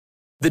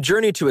The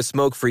journey to a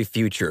smoke-free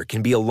future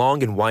can be a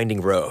long and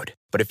winding road,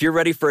 but if you're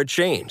ready for a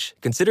change,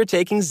 consider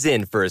taking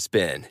Zyn for a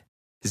spin.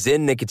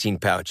 Zyn nicotine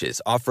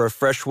pouches offer a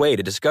fresh way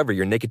to discover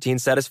your nicotine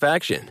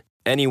satisfaction.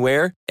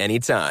 Anywhere,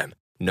 anytime.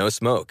 No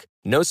smoke,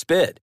 no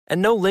spit,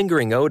 and no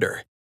lingering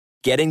odor.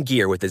 Get in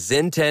gear with the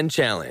Zyn 10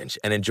 Challenge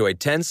and enjoy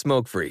 10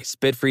 smoke-free,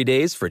 spit-free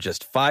days for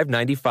just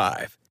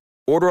 $5.95.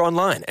 Order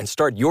online and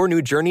start your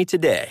new journey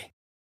today.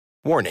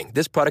 Warning,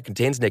 this product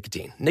contains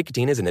nicotine.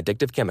 Nicotine is an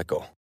addictive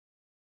chemical.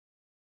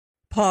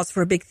 Pause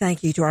for a big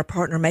thank you to our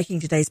partner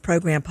making today's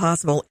program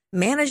possible.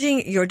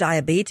 Managing your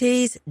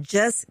diabetes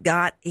just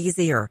got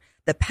easier.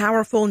 The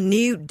powerful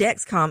new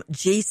Dexcom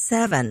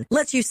G7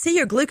 lets you see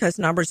your glucose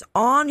numbers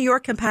on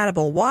your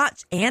compatible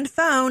watch and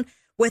phone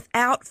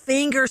without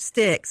finger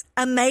sticks.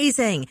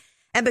 Amazing.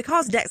 And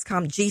because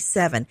Dexcom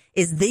G7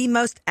 is the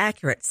most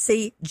accurate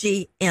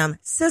CGM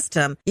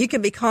system, you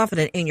can be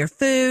confident in your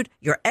food,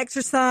 your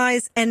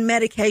exercise, and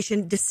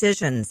medication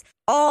decisions.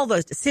 All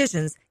those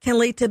decisions can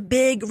lead to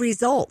big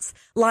results,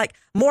 like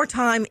more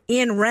time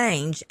in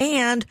range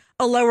and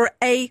a lower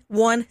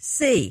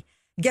A1C.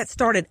 Get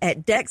started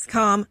at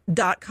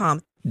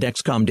Dexcom.com.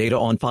 Dexcom data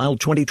on file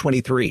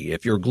 2023.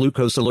 If your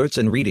glucose alerts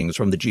and readings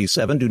from the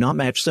G7 do not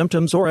match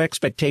symptoms or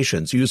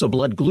expectations, use a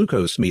blood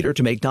glucose meter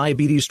to make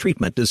diabetes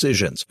treatment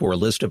decisions. For a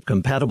list of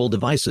compatible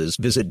devices,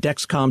 visit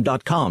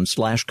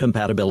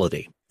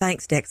Dexcom.com/compatibility.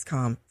 Thanks,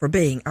 Dexcom, for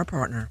being our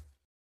partner.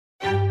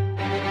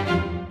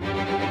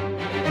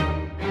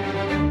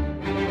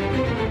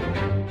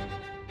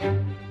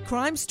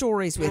 Crime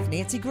Stories with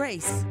Nancy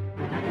Grace.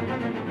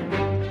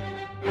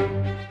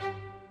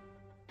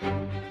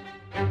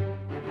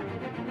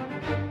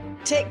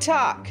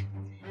 TikTok.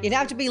 You'd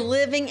have to be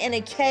living in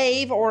a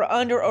cave or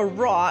under a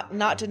rock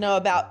not to know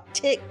about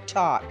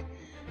TikTok.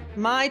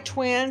 My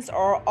twins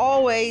are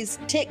always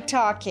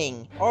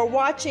TikToking or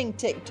watching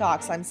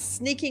TikToks. I'm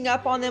sneaking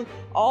up on them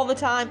all the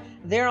time.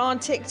 They're on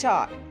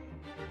TikTok.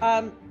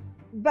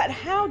 But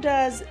how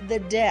does the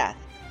death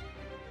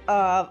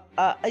of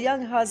a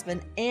young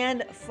husband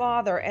and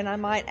father, and I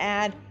might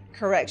add,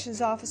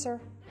 corrections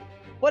officer,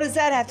 what does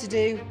that have to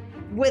do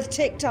with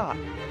TikTok?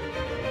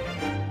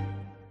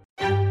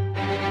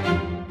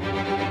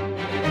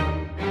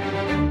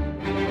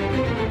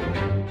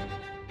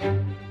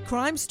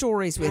 Crime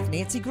Stories with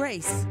Nancy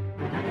Grace.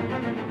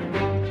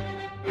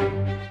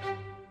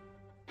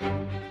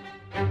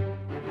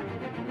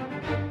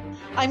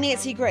 I'm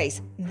Nancy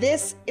Grace.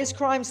 This is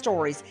Crime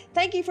Stories.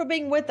 Thank you for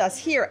being with us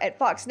here at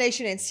Fox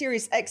Nation and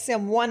Sirius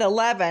XM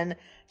 111.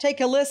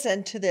 Take a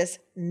listen to this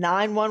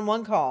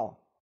 911 call.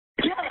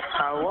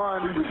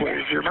 911,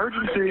 where's your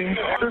emergency?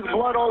 There's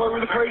blood all over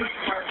the place.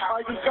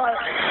 I just got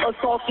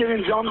assaulted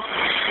and jumped.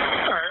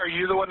 Are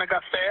you the one that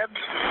got stabbed?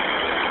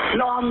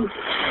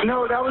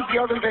 No, that was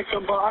the other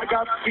victim, but I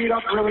got beat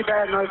up really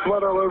bad and I had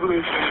blood all over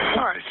me.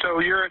 All right, so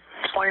you're at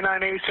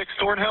 2986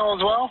 Thornhill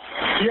as well?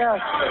 Yes.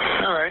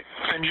 All right,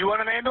 and you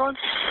want an ambulance?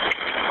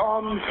 I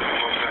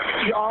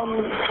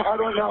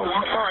don't know.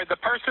 All right, the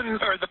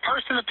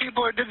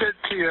people who did it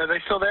to you, are they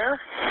still there?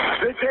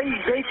 They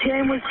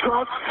came with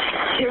trucks,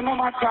 came on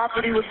my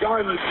property with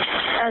guns,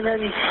 and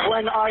then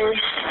when I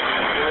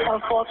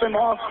fought them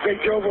off, they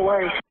drove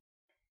away.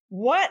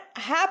 What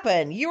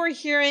happened? You were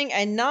hearing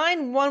a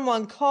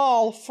 911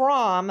 call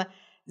from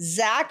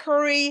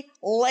Zachary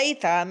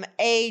Latham,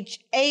 age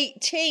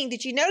 18.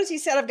 Did you notice he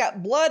said, I've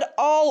got blood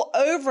all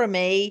over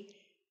me?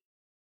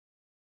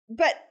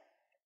 But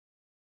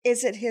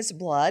is it his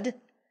blood?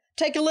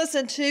 Take a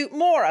listen to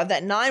more of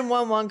that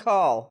 911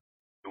 call.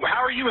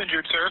 How are you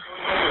injured, sir?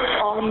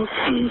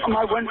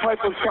 My windpipe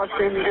was crushed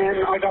in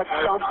and I got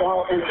stomped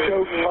out and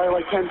choked by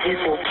like 10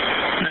 people.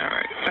 All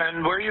right.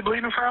 And where are you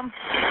bleeding from?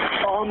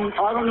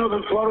 I don't know.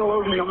 There's blood all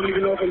over me. I don't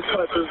even know if it's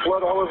cut. There's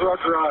blood all over our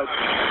garage.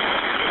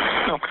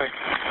 Okay.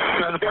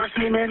 Now They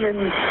came in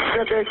and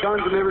said they had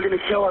guns and they were going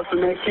to kill us,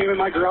 and they came in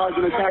my garage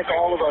and attacked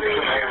all of us.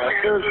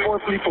 There was 4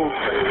 people.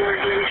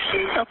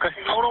 Okay.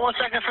 Hold on 1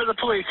 second for the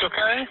police,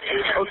 okay?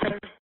 Okay.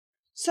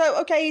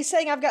 So, he's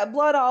saying I've got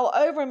blood all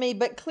over me,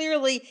 but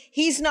clearly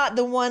he's not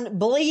the one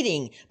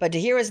bleeding. But to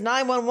hear his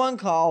 911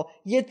 call,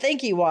 you'd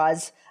think he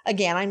was.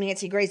 Again, I'm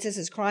Nancy Grace. This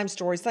is Crime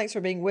Stories. Thanks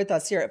for being with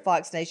us here at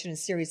Fox Nation and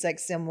Sirius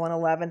XM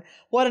 111.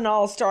 What an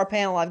all-star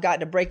panel I've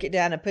got to break it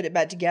down and put it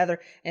back together.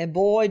 And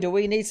boy, do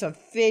we need some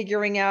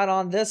figuring out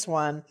on this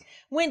one.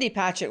 Wendy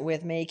Patrick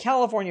with me,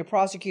 California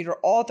prosecutor,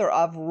 author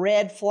of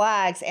Red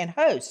Flags, and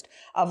host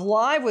of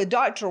Live with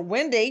Dr.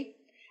 Wendy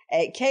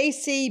at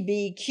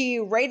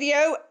KCBQ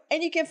Radio.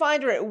 And you can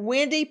find her at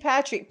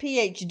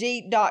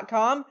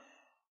wendypatrickphd.com.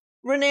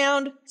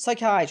 Renowned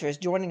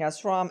psychiatrist joining us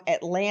from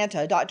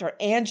Atlanta, Dr.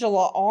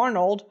 Angela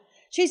Arnold.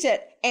 She's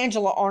at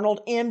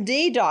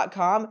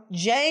AngelaArnoldMD.com.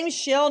 James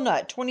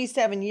Shillnut,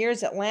 27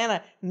 years,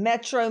 Atlanta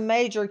Metro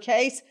Major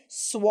Case,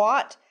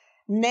 SWAT,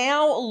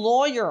 now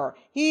lawyer.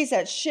 He's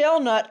at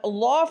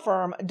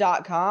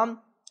ShillnutLawFirm.com.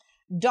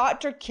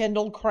 Dr.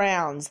 Kendall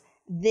Crowns,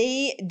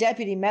 the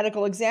Deputy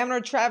Medical Examiner,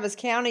 Travis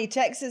County,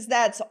 Texas.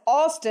 That's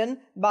Austin,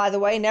 by the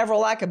way, never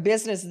lack of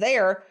business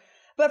there.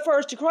 But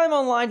first, to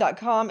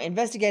crimeonline.com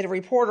investigative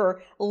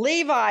reporter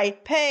Levi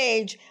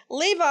Page.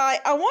 Levi,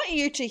 I want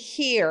you to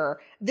hear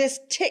this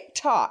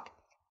TikTok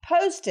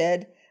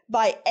posted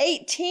by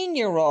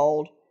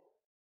 18-year-old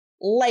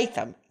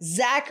Latham,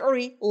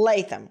 Zachary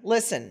Latham.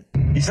 Listen.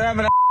 You said I'm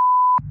an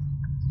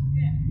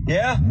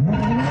Yeah?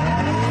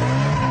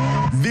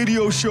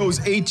 Video shows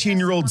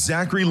 18-year-old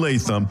Zachary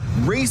Latham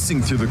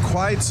racing through the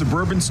quiet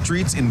suburban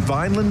streets in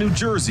Vineland, New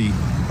Jersey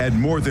at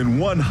more than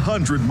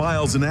 100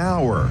 miles an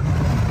hour.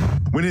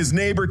 When his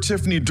neighbor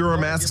Tiffany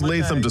Durham asks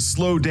Latham to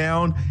slow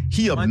down,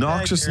 he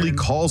obnoxiously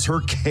calls her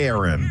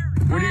Karen.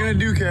 What are you gonna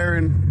do,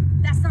 Karen?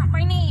 That's not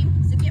my name,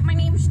 so get my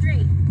name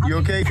straight. You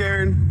okay,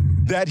 Karen?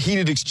 That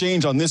heated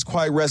exchange on this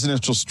quiet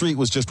residential street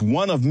was just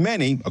one of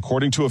many,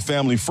 according to a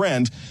family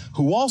friend,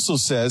 who also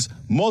says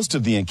most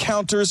of the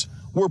encounters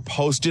were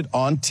posted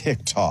on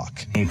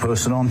TikTok. He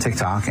posted on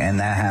TikTok, and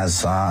that has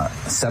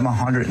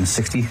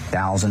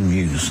 760,000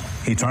 views.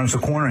 He turns the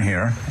corner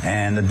here,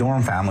 and the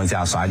Durham family's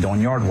outside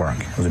doing yard work.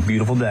 It was a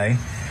beautiful day,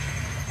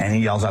 and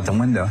he yells out the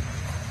window,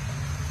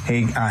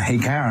 hey,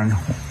 Karen,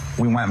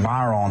 we went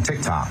viral on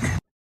TikTok.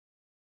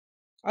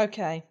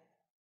 Okay.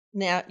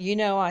 Now, you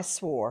know I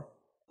swore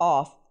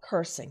off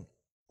cursing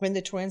when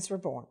the twins were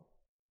born.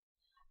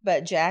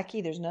 But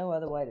Jackie, there's no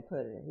other way to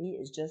put it. He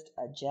is just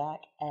a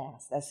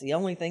jackass. That's the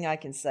only thing I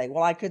can say.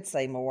 Well, I could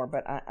say more,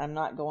 but I'm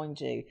not going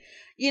to.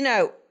 You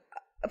know,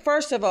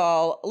 first of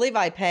all,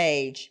 Levi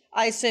Page,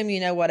 I assume you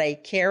know what a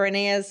Karen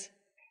is?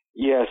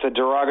 Yes, a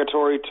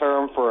derogatory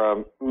term for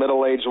a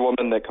middle-aged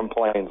woman that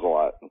complains a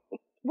lot.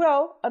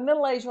 Well, a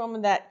middle-aged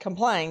woman that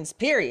complains,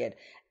 period.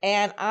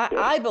 And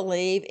I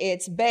believe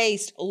it's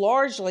based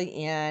largely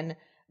in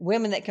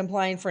women that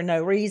complain for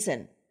no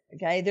reason.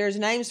 Okay, there's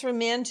names for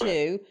men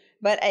too.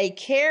 But a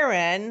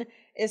Karen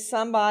is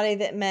somebody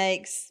that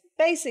makes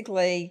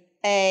basically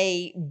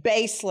a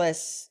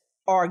baseless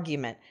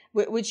argument.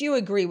 Would you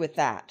agree with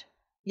that?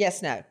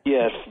 Yes, no?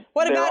 Yes.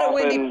 What about a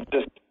Wendy?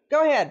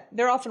 Go ahead.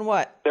 They're often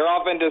what? They're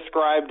often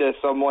described as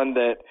someone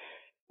that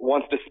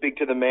wants to speak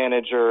to the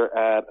manager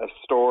at a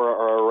store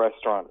or a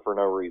restaurant for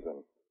no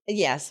reason.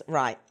 Yes,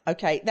 right.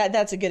 Okay,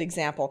 that's a good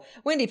example.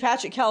 Wendy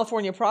Patrick,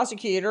 California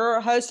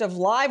prosecutor, host of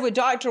Live with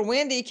Dr.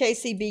 Wendy,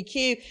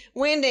 KCBQ.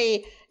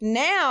 Wendy,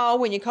 now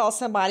when you call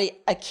somebody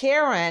a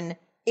Karen,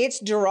 it's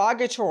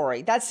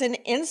derogatory. That's an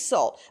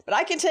insult. But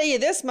I can tell you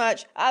this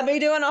much, I'd be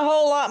doing a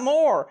whole lot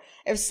more.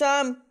 If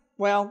I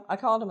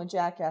called him a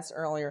jackass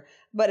earlier,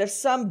 but if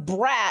some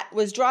brat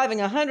was driving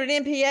 100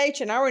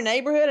 mph in our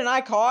neighborhood and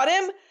I caught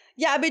him,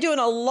 yeah, I'd be doing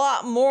a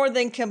lot more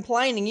than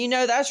complaining. You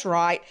know that's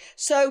right.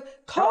 So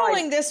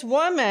calling this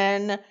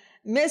woman,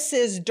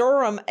 Mrs.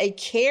 Durham, a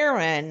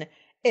Karen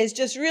is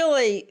just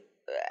really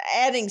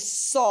adding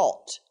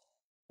salt,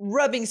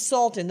 rubbing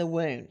salt in the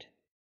wound.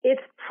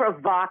 It's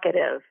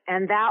provocative,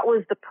 and that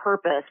was the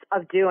purpose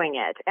of doing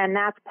it. And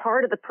that's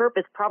part of the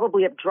purpose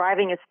probably of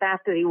driving as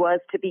fast as he was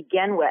to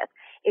begin with.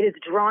 It is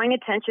drawing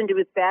attention to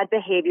his bad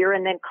behavior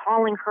and then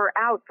calling her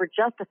out for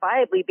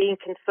justifiably being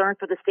concerned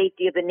for the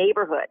safety of the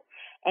neighborhood.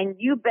 And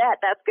you bet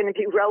that's going to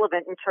be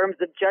relevant in terms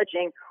of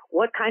judging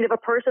what kind of a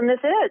person this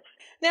is.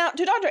 Now,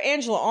 to Dr.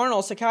 Angela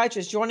Arnold,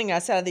 psychiatrist joining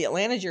us out of the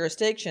Atlanta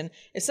jurisdiction,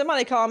 if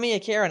somebody called me a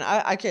Karen,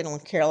 I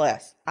couldn't care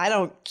less. I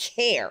don't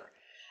care.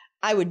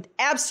 I would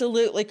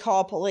absolutely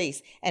call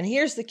police. And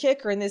here's the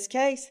kicker in this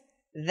case.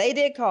 They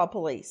did call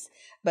police,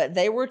 but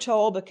they were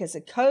told because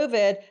of COVID,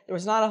 there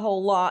was not a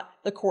whole lot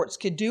the courts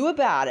could do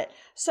about it.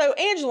 So,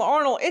 Angela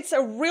Arnold, it's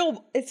a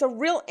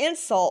real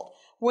insult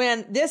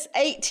when this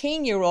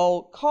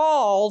 18-year-old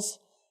calls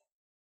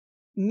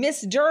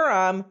Miss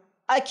Durham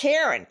a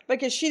Karen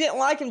because she didn't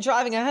like him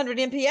driving 100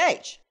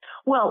 mph.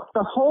 Well,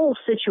 the whole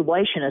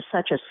situation is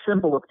such a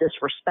symbol of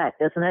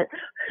disrespect, isn't it?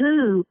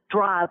 Who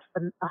drives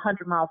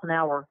 100 miles an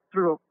hour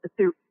through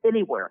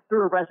anywhere,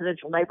 through a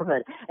residential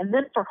neighborhood? And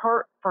then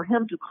for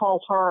him to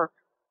call her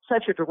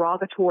such a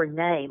derogatory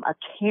name, a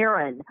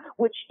Karen,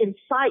 which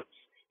incites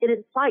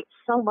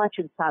so much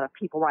inside of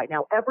people right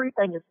now.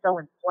 Everything is so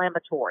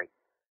inflammatory.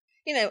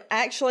 You know,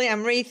 actually,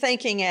 I'm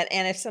rethinking it,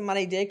 and if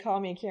somebody did call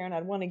me a Karen,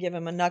 I'd want to give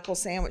him a knuckle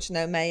sandwich,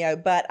 no mayo,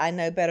 but I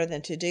know better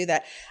than to do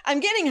that.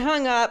 I'm getting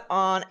hung up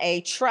on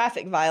a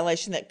traffic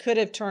violation that could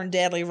have turned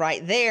deadly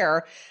right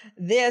there.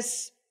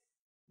 This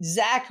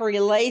Zachary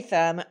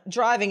Latham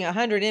driving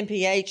 100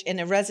 mph in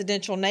a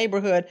residential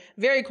neighborhood,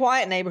 very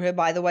quiet neighborhood,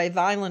 by the way,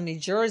 Vineland, New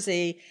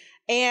Jersey,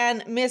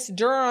 and Miss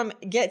Durham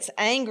gets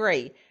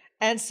angry,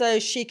 and so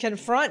she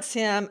confronts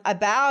him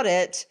about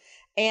it,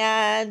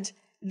 and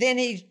then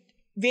he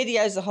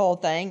videos the whole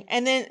thing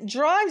and then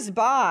drives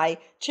by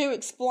to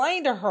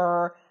explain to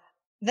her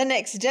the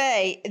next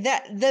day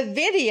that the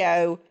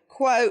video,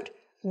 quote,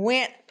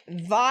 went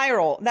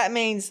viral. That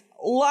means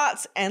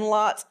lots and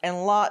lots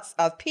and lots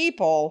of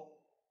people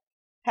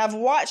have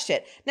watched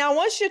it. Now, I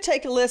want you to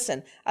take a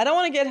listen. I don't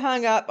want to get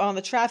hung up on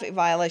the traffic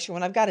violation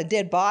when I've got a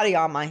dead body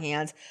on my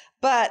hands,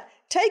 but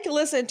take a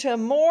listen to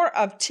more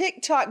of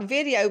TikTok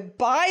video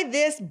by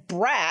this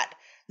brat,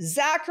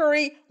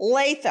 Zachary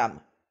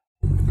Latham.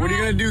 What are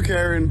you going to do,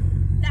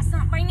 Karen? That's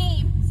not my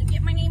name, so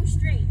get my name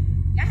straight.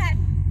 Go ahead.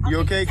 You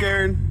okay,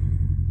 Karen?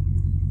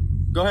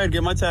 Go ahead,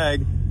 get my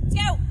tag. Let's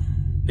go.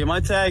 Get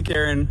my tag,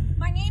 Karen.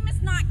 My name is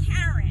not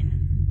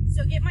Karen,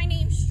 so get my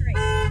name straight.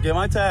 Get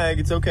my tag,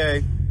 it's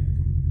okay.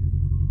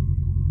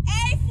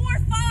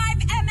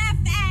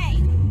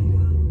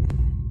 A45MFA.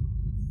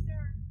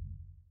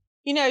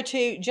 You know,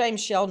 to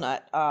James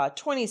Shelnut,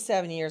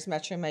 27 years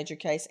Metro Major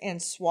case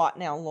and SWAT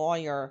now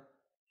lawyer.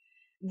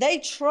 They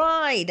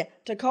tried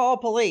to call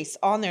police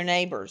on their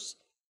neighbors,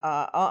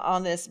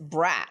 on this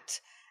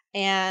brat.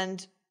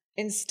 And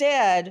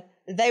instead,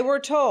 they were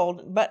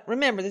told, but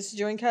remember, this is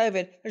during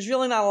COVID, there's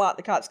really not a lot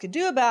the cops could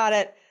do about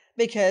it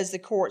because the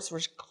courts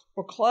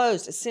were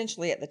closed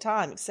essentially at the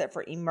time, except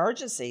for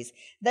emergencies.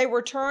 They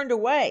were turned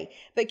away.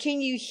 But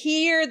can you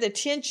hear the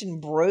tension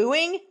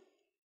brewing?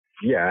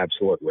 Yeah,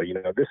 absolutely. You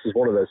know, this is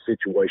one of those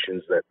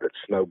situations that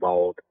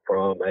snowballed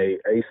from a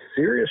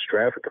serious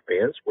traffic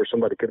offense where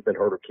somebody could have been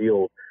hurt or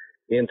killed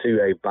into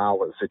a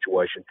violent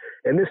situation.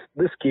 And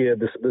this kid,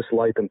 this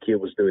Latham kid,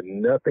 was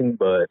doing nothing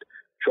but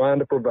trying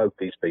to provoke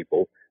these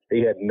people.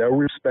 He had no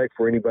respect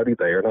for anybody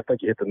there. And I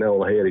think you hit the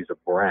nail on the head. He's a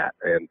brat,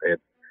 and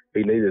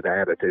he needed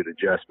attitude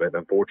adjustment.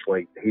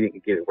 Unfortunately, he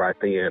didn't get it right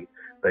then.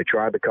 They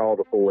tried to call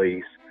the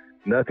police.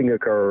 Nothing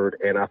occurred,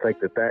 and I think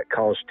that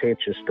caused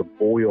tensions to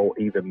boil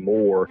even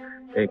more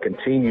and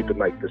continue to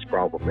make this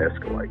problem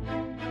escalate.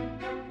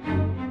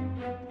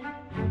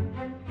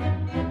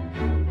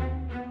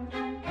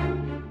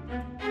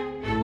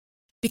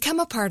 Become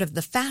a part of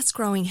the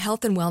fast-growing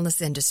health and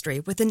wellness industry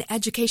with an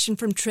education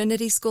from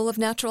Trinity School of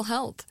Natural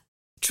Health.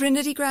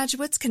 Trinity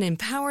graduates can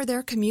empower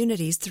their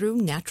communities through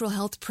natural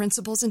health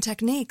principles and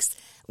techniques,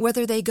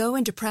 whether they go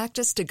into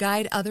practice to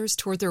guide others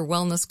toward their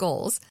wellness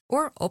goals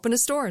or open a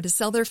store to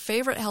sell their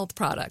favorite health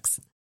products.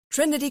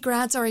 Trinity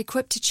grads are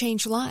equipped to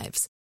change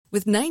lives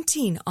with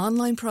 19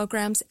 online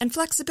programs and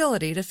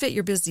flexibility to fit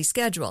your busy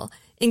schedule,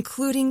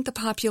 including the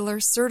popular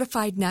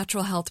Certified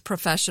Natural Health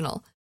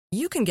Professional.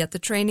 You can get the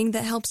training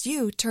that helps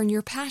you turn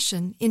your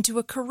passion into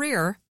a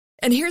career.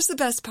 And here's the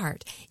best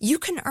part. You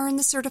can earn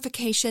the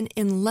certification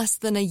in less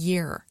than a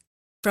year.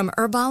 From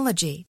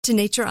herbology to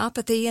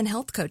naturopathy and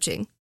health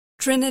coaching,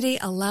 Trinity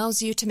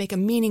allows you to make a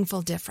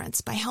meaningful difference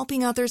by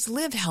helping others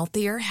live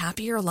healthier,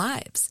 happier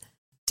lives.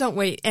 Don't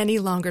wait any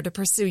longer to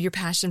pursue your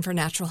passion for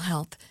natural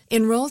health.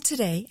 Enroll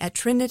today at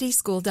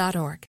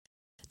trinityschool.org.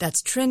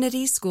 That's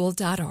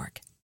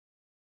trinityschool.org.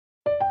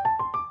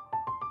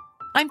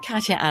 I'm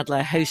Katya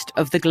Adler, host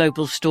of The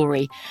Global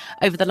Story.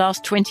 Over the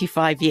last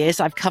 25 years,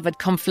 I've covered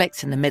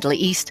conflicts in the Middle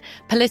East,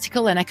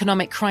 political and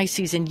economic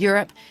crises in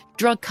Europe,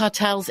 drug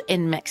cartels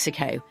in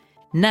Mexico.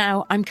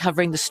 Now I'm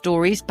covering the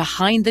stories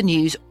behind the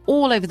news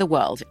all over the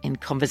world in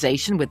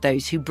conversation with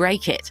those who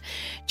break it.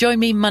 Join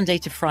me Monday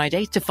to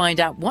Friday to find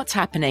out what's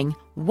happening,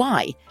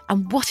 why,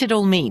 and what it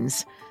all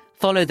means.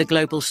 Follow The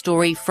Global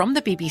Story from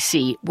the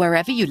BBC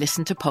wherever you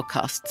listen to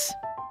podcasts.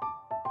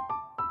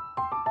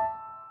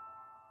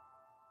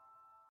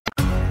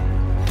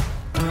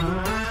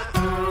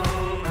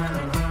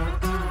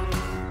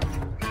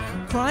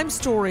 Crime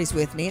Stories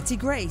with Nancy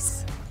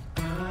Grace.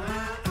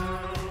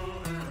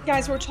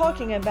 Guys, we're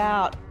talking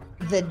about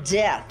the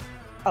death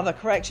of a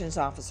corrections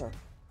officer,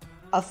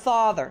 a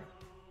father,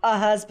 a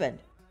husband,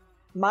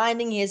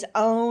 minding his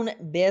own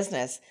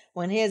business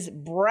when his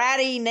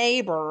bratty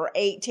neighbor,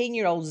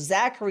 18-year-old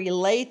Zachary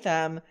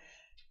Latham,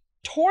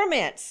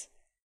 torments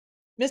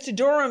Mr.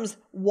 Durham's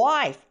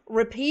wife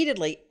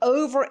repeatedly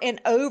over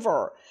and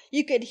over.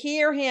 You could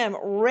hear him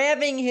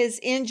revving his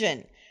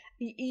engine.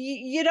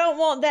 You don't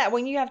want that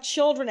when you have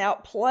children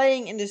out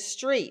playing in the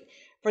street.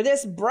 For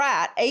this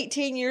brat,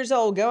 18 years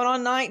old, going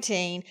on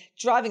 19,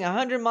 driving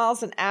 100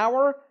 miles an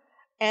hour,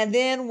 and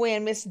then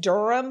when Miss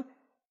Durham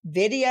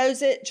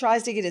videos it,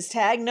 tries to get his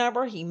tag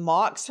number, he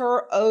mocks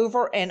her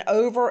over and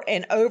over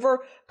and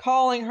over,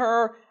 calling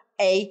her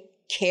a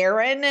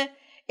Karen.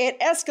 It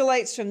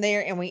escalates from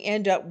there, and we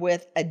end up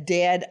with a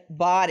dead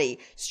body.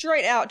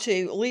 Straight out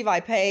to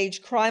Levi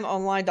Page,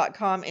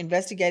 crimeonline.com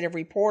investigative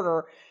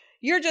reporter.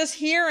 You're just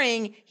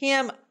hearing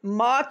him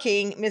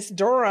mocking Miss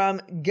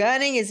Durham,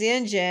 gunning his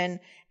engine,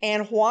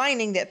 and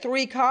whining that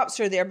 3 cops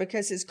are there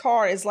because his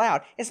car is loud.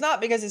 It's not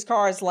because his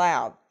car is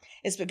loud.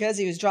 It's because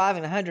he was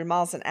driving 100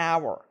 miles an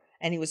hour,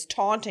 and he was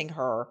taunting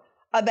her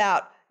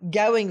about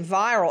going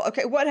viral.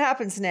 Okay, what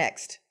happens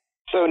next?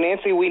 So,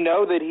 Nancy, we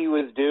know that he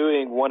was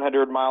doing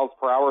 100 miles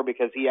per hour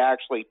because he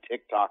actually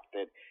TikToked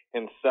it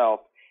himself.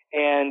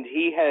 And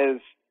he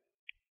has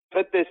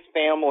put this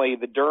family,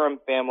 the Durham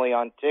family,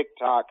 on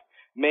TikTok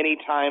many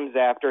times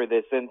after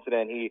this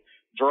incident. He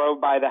drove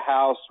by the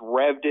house,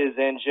 revved his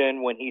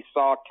engine when he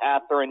saw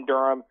Catherine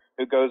Durham,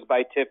 who goes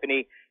by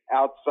Tiffany,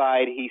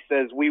 outside. He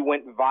says, "We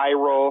went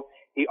viral."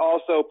 He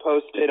also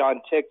posted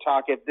on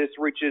TikTok, "If this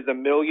reaches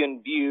 1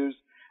 million views,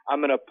 I'm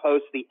going to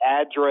post the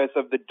address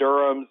of the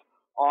Durhams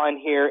on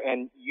here,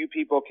 and you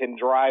people can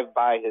drive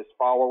by, his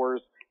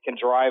followers can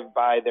drive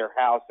by their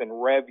house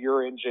and rev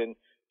your engine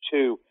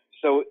too."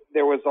 So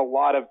there was a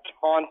lot of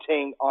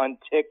taunting on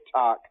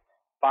TikTok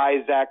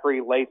by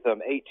Zachary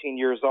Latham, 18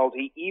 years old.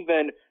 He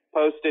even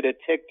posted a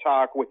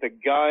TikTok with a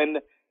gun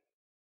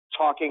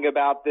talking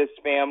about this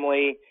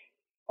family.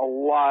 A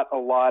lot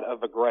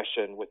of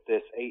aggression with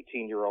this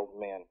 18-year-old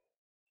man.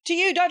 To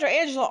you, Dr.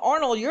 Angela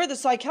Arnold, you're the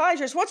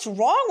psychiatrist. What's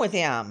wrong with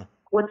him?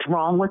 What's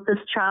wrong with this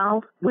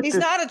child? He's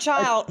not a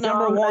child,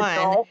 number one.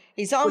 Adult,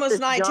 he's almost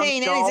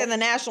 19 and he's in the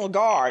National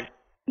Guard.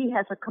 He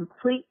has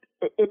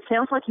it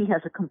sounds like he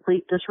has a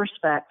complete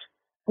disrespect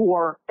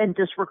for and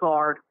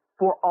disregard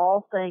for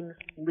all things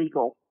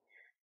legal.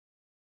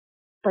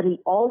 But he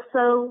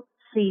also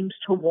seems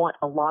to want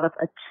a lot of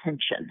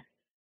attention.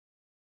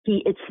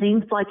 It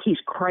seems like he's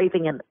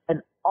craving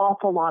an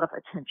awful lot of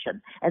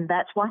attention, and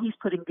that's why he's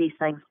putting these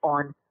things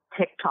on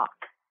TikTok.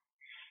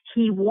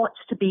 He wants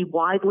to be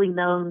widely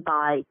known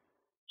by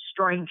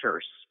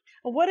strangers.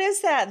 What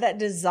is that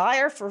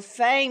desire for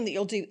fame that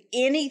you'll do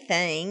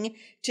anything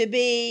to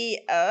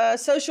be a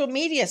social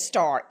media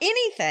star,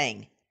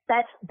 anything?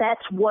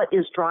 That's what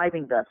is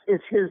driving this, is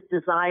his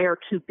desire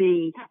to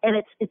be,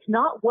 and it's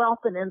not wealth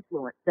and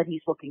influence that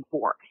he's looking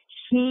for.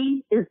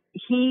 He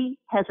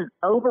has an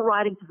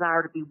overriding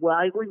desire to be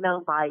widely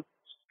known by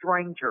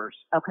strangers,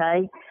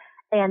 okay?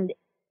 And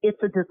it's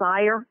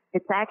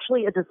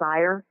actually a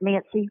desire,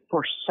 Nancy,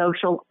 for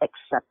social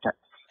acceptance.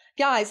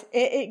 Guys,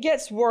 it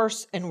gets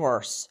worse and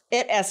worse.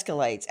 It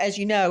escalates. As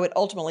you know, it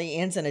ultimately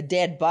ends in a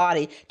dead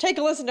body. Take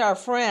a listen to our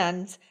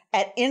friends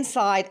at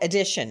Inside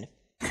Edition.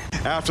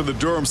 After the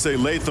Durhams say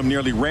Latham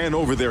nearly ran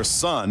over their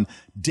son,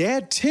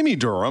 Dad Timmy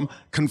Durham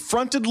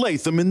confronted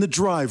Latham in the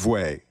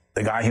driveway.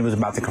 The guy he was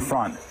about to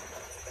confront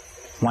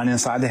went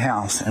inside the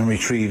house and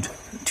retrieved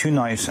 2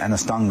 knives and a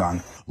stun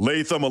gun.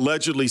 Latham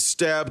allegedly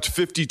stabbed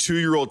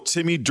 52-year-old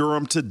Timmy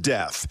Durham to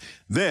death.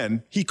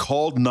 Then he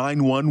called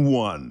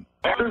 911.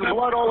 There's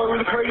blood all over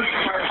the place.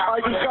 I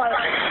just got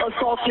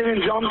assaulted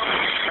and jumped.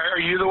 Are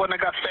you the one that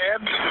got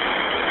stabbed?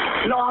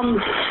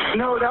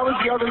 No, that was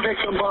the other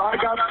victim, but I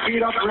got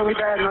beat up really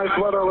bad and I had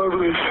blood all over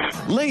me.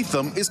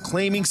 Latham is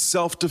claiming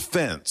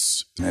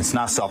self-defense. It's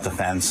not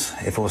self-defense.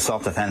 If it was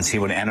self-defense, he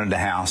would have entered the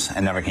house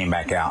and never came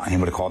back out, and he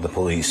would have called the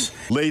police.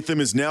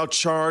 Latham is now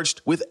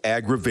charged with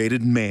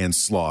aggravated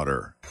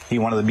manslaughter. He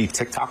wanted to be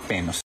TikTok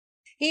famous.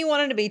 He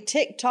wanted to be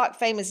TikTok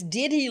famous.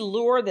 Did he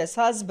lure this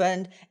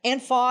husband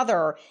and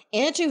father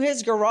into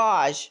his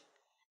garage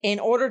in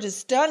order to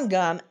stun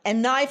gun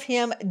and knife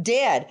him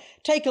dead?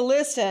 Take a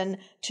listen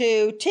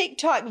to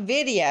TikTok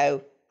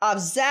video of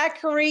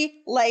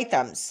Zachary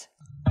Latham's.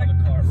 I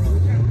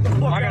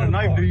got a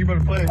knife, dude. You better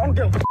play.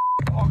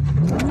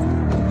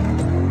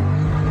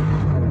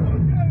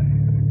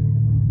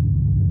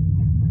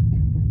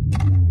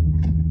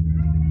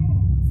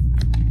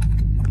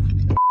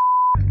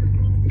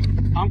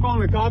 I'm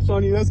calling the cops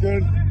on you. That's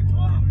good.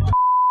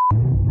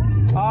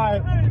 All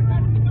right.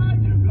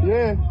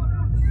 Yeah.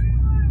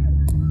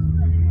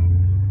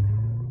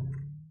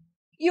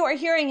 You are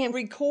hearing him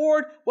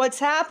record what's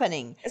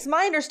happening. It's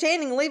my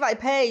understanding, Levi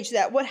Page,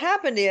 that what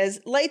happened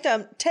is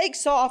Latham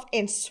takes off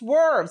and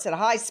swerves at a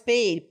high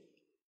speed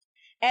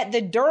at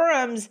the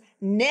Durham's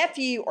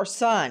nephew or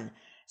son.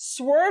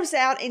 Swerves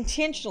out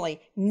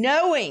intentionally,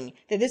 knowing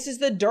that this is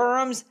the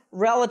Durham's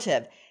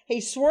relative. He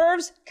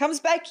swerves, comes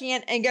back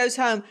in, and goes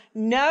home,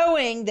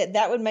 knowing that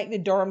that would make the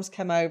Durhams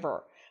come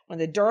over. When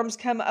the Durhams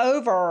come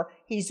over,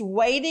 he's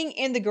waiting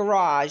in the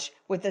garage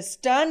with a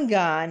stun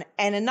gun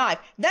and a knife.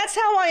 That's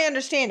how I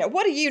understand it.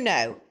 What do you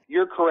know?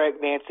 You're correct,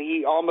 Nancy.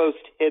 He almost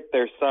hit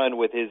their son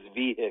with his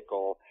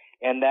vehicle,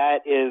 and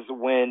that is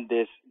when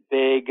this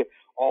big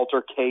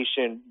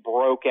altercation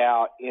broke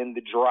out in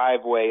the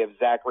driveway of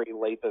Zachary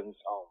Latham's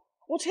home.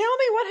 Well, tell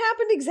me what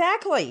happened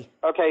exactly.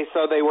 Okay,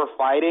 so they were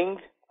fighting.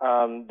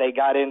 They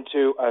got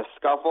into a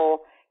scuffle,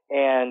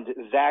 and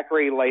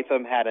Zachary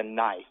Latham had a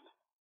knife,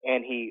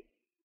 and he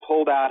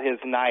pulled out his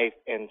knife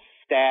and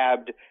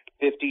stabbed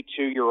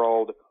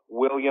 52-year-old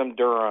William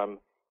Durham,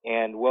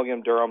 and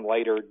William Durham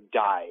later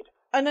died.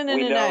 Oh,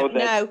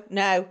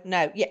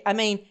 no. Yeah, I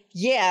mean,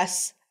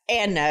 yes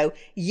and no.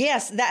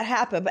 Yes, that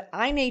happened, but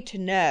I need to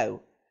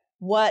know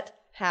what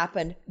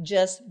happened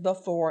just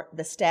before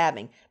the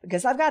stabbing,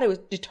 because I've got to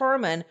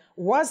determine,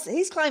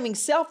 he's claiming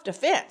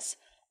self-defense.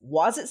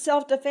 Was it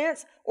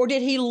self-defense, or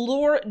did he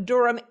lure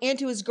Durham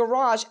into his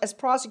garage, as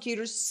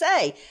prosecutors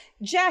say?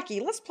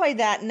 Jackie, let's play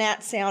that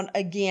Nat sound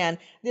again.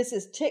 This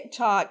is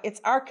TikTok. It's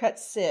our cut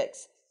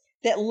 6.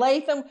 That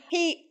Latham,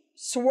 he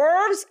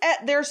swerves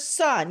at their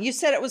son. You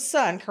said it was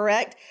son,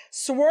 correct?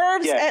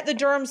 Swerves at the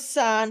Durham's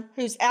son,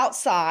 who's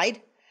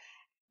outside.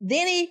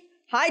 Then he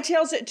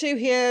hightails it to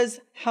his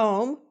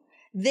home.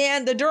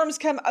 Then the Durhams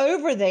come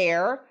over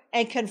there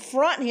and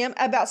confront him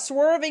about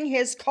swerving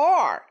his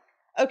car.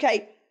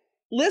 Okay.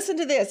 Listen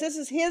to this. This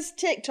is his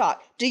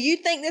TikTok. Do you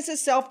think this is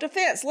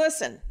self-defense?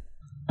 Listen.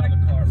 I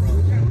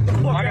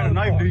got a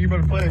knife, dude. You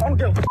better play.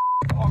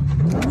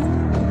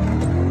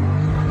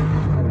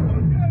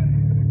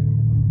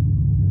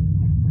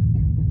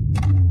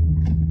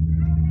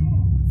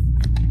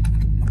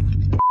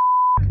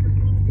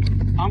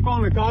 I'm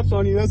calling the cops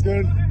on you. That's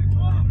good.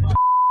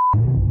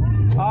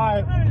 All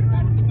right.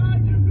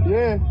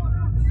 Yeah.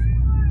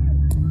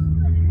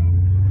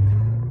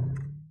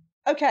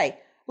 Okay.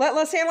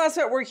 Let's analyze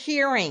what we're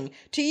hearing.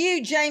 To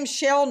you, James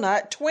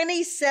Shelnut,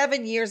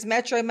 27 years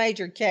Metro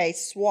Major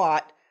case,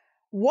 SWAT.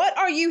 What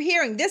are you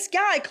hearing? This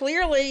guy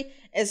clearly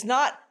is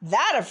not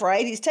that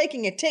afraid. He's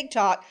taking a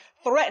TikTok,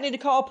 threatening to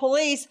call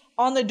police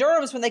on the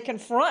Durhams when they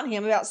confront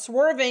him about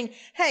swerving.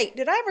 Hey,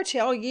 did I ever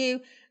tell you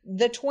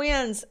the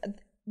twins,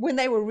 when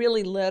they were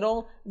really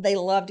little, they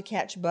loved to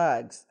catch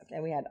bugs?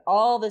 Okay, we had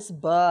all this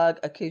bug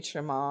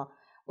accoutrement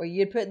where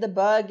you'd put the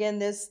bug in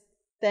this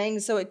thing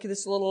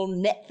this little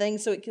net thing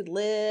so it could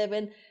live,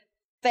 and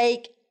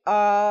fake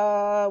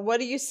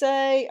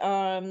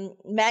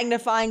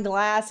magnifying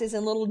glasses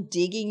and little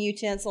digging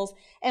utensils.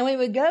 And we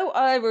would go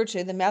over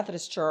to the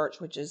Methodist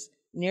church, which is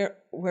near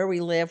where we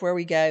live, where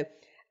we go,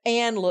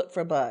 and look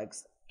for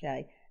bugs.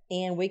 Okay.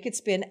 And we could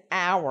spend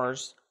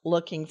hours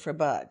looking for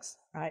bugs.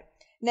 Right.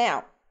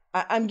 Now,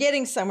 I'm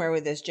getting somewhere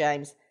with this,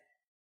 James.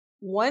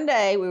 One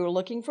day we were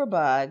looking for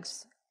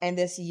bugs, and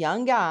this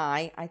young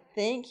guy, I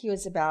think he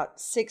was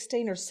about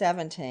 16 or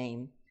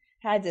 17,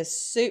 had this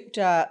souped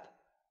up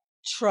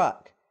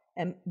truck.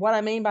 And what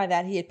I mean by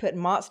that, he had put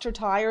monster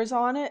tires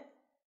on it.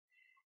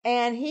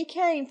 And he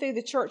came through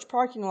the church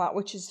parking lot,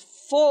 which is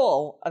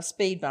full of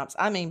speed bumps.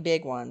 I mean,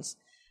 big ones.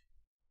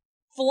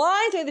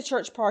 Flying through the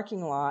church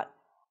parking lot.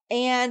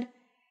 And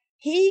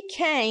he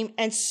came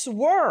and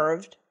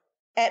swerved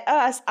at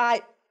us.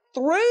 I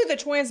threw the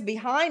twins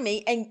behind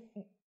me and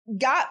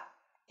got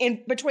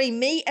in between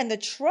me and the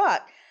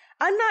truck.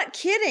 I'm not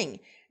kidding.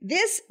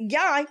 This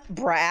guy,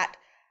 Brat,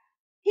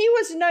 he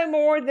was no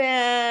more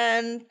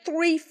than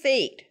 3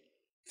 feet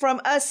from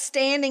us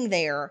standing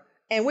there.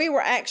 And we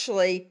were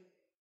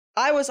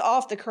I was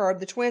off the curb.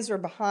 The twins were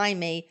behind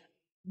me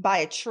by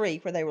a tree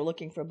where they were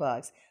looking for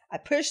bugs. I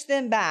pushed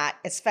them back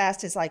as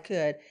fast as I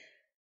could.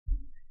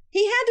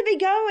 He had to be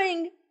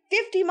going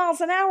 50 miles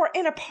an hour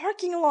in a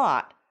parking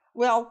lot.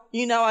 Well,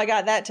 I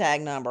got that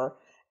tag number.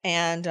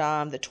 And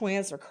the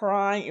twins were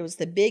crying. It was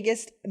the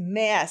biggest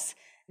mess,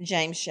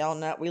 James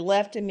Shelnut. We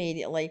left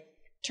immediately.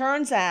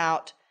 Turns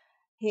out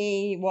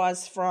he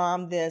was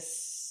from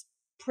this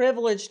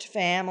privileged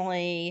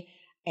family,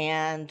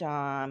 and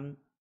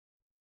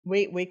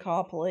we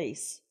called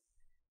police.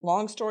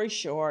 Long story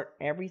short,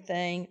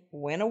 everything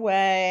went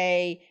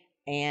away,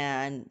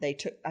 and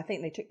I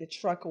think they took the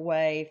truck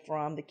away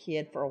from the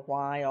kid for a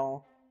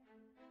while,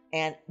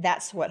 and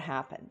that's what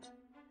happened.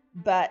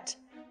 But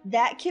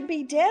that could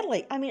be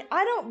deadly. I mean,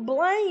 I don't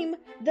blame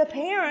the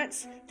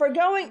parents for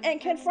going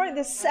and confronting.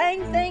 The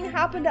same thing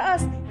happened to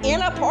us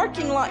in a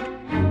parking lot.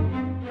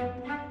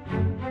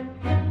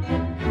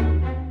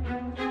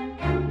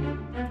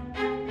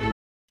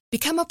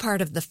 Become a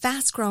part of the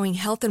fast-growing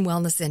health and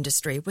wellness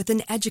industry with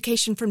an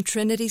education from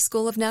Trinity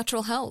School of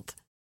Natural Health.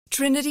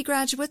 Trinity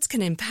graduates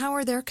can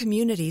empower their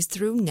communities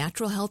through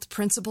natural health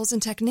principles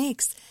and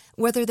techniques,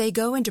 whether they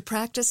go into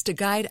practice to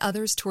guide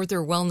others toward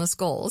their wellness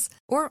goals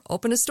or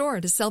open a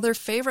store to sell their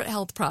favorite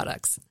health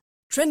products.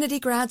 Trinity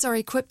grads are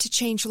equipped to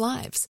change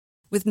lives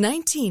with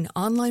 19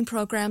 online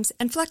programs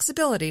and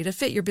flexibility to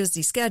fit your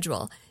busy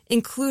schedule,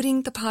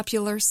 including the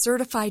popular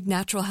Certified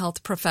Natural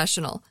Health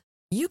Professional.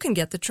 You can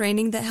get the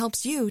training that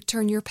helps you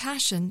turn your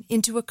passion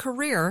into a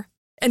career.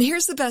 And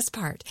here's the best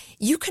part.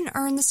 You can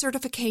earn the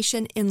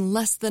certification in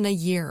less than a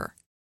year.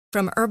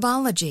 From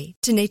herbology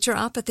to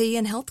naturopathy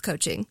and health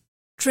coaching,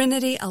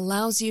 Trinity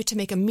allows you to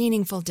make a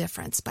meaningful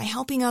difference by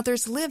helping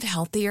others live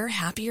healthier,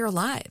 happier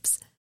lives.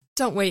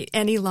 Don't wait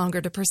any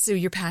longer to pursue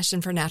your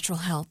passion for natural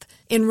health.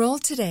 Enroll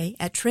today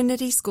at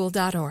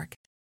trinityschool.org.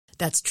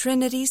 That's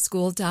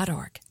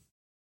trinityschool.org.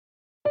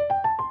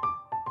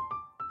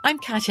 I'm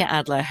Katya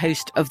Adler,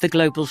 host of The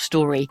Global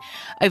Story.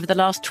 Over the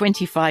last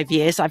 25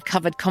 years, I've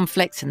covered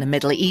conflicts in the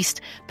Middle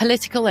East,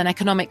 political and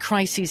economic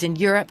crises in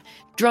Europe,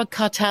 drug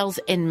cartels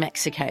in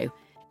Mexico.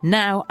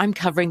 Now I'm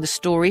covering the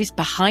stories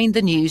behind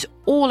the news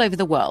all over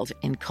the world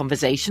in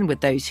conversation with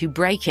those who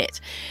break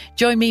it.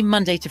 Join me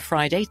Monday to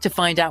Friday to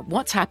find out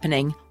what's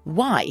happening,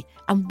 why,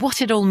 and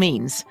what it all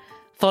means.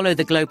 Follow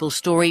The Global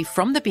Story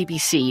from the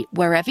BBC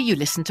wherever you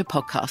listen to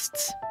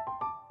podcasts.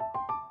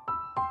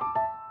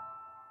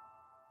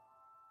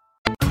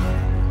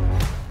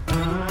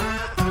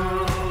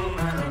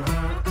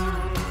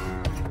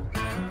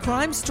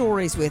 Crime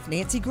Stories with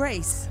Nancy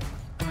Grace.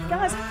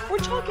 Guys, we're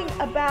talking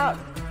about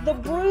the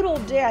brutal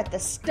death, the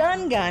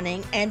stun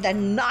gunning, and the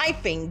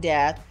knifing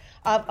death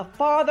of a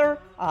father,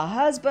 a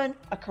husband,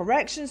 a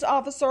corrections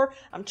officer.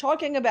 I'm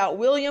talking about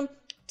William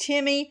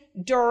Timmy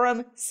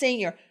Durham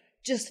Sr.,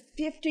 just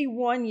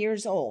 51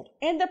 years old,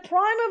 in the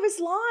prime of his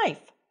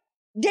life.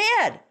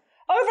 Dead.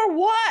 Over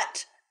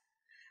what?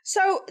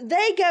 So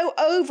they go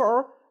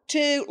over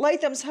to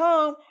Latham's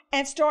home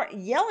and start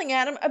yelling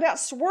at him about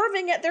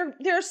swerving at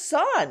their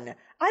son.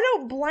 I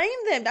don't blame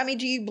them. I mean,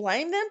 do you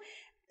blame them?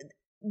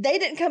 They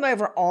didn't come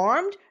over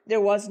armed. There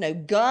was no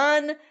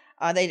gun.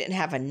 They didn't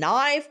have a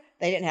knife.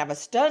 They didn't have a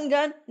stun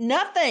gun.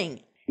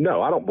 Nothing.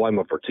 No, I don't blame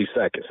them for 2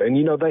 seconds. And,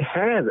 they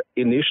had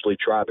initially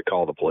tried to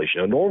call the police.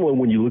 Normally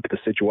when you look at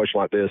a situation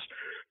like this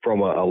from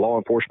a law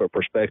enforcement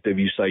perspective,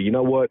 you say, you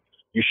know what?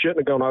 You shouldn't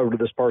have gone over to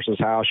this person's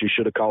house. You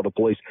should have called the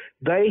police.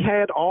 They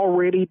had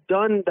already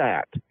done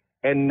that.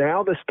 And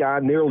now this guy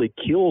nearly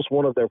kills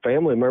one of their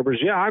family members.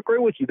 Yeah, I agree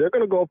with you. They're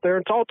going to go up there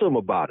and talk to him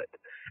about it.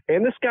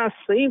 And this guy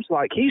seems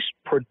like he's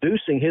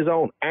producing his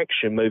own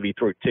action movie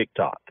through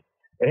TikTok.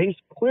 And he's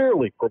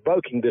clearly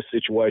provoking this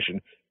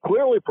situation,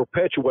 clearly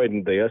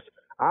perpetuating this.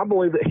 I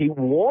believe that he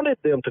wanted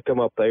them to come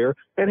up there,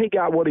 and he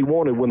got what he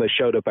wanted when they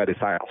showed up at his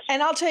house.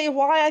 And I'll tell you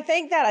why I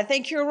think that. I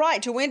think you're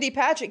right. To Wendy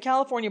Patrick,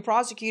 California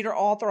prosecutor,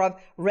 author of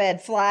Red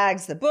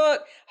Flags, the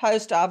book,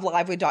 host of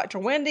Live with Dr.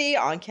 Wendy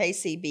on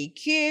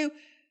KCBQ.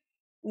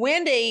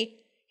 Wendy,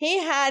 he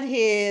had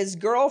his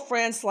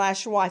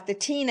girlfriend/wife, the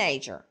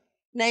teenager,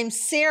 named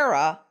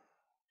Sarah,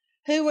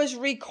 who was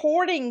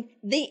recording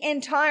the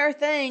entire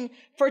thing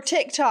for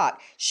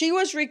TikTok. She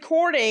was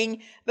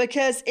recording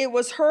because it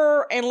was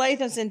her and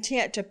Latham's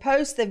intent to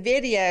post the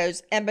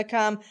videos and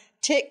become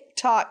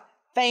TikTok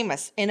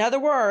famous. In other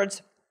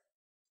words,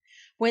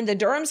 when the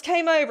Durhams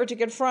came over to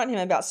confront him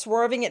about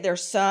swerving at their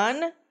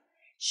son,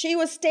 she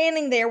was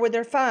standing there with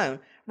her phone,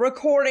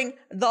 recording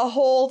the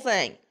whole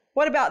thing.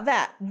 What about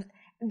that?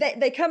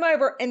 They come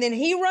over and then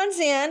he runs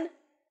in.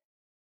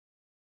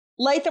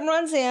 Latham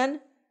runs in.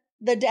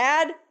 The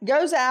dad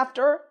goes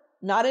after,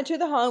 not into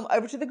the home,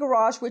 over to the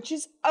garage, which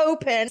is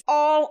open,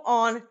 all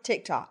on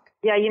TikTok.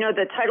 Yeah, you know,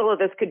 the title of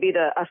this could be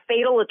A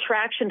Fatal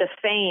Attraction to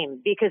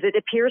Fame, because it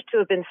appears to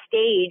have been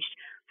staged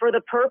for the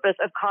purpose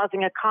of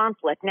causing a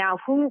conflict. Now,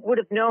 who would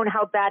have known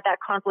how bad that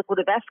conflict would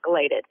have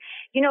escalated?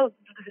 You know,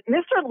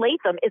 Mr.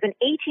 Latham is an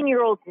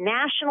 18-year-old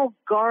National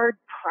Guard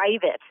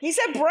private. He's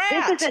a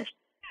brat.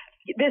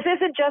 This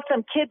isn't just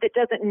some kid that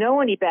doesn't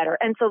know any better.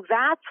 And so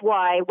that's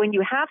why when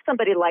you have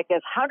somebody like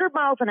this, 100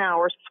 miles an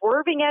hour,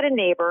 swerving at a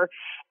neighbor,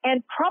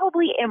 and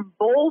probably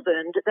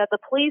emboldened that the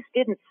police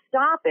didn't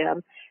stop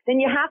him, then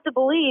you have to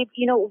believe,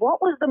 you know,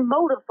 what was the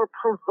motive for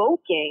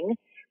provoking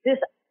this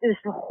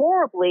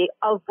horribly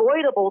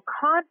avoidable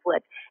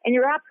conflict? And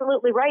you're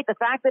absolutely right. The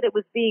fact that it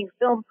was being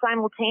filmed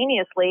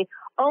simultaneously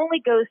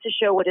only goes to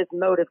show what his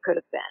motive could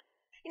have been.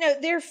 You know,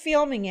 they're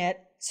filming it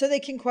so they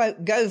can,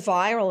 quote, go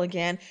viral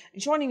again.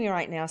 Joining me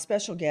right now,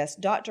 special guest,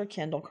 Dr.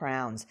 Kendall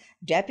Crowns,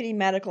 Deputy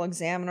Medical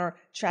Examiner,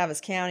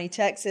 Travis County,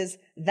 Texas.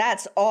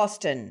 That's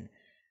Austin.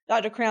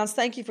 Dr. Crowns,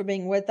 thank you for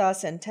being with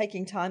us and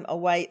taking time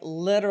away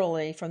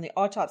literally from the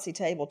autopsy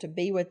table to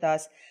be with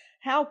us.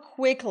 How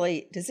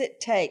quickly does it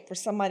take for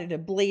somebody to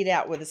bleed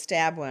out with a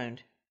stab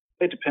wound?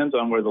 It depends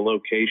on where the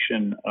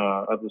location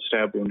of the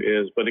stab wound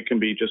is, but it can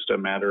be just a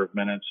matter of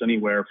minutes,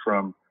 anywhere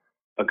from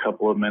a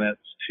couple of minutes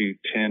to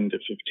 10 to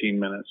 15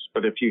 minutes.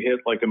 But if you hit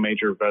like a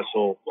major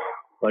vessel,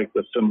 like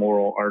the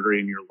femoral artery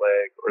in your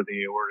leg or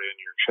the aorta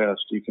in your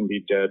chest, you can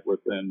be dead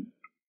within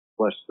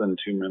less than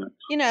 2 minutes.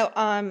 You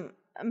know,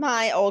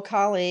 my old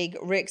colleague,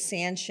 Rick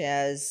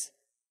Sanchez,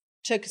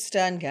 took a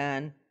stun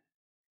gun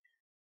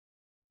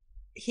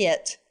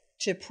hit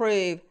to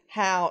prove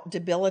how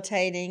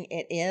debilitating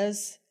it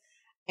is.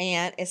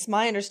 And it's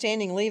my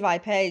understanding, Levi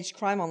Page,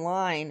 Crime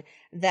Online,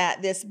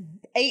 that this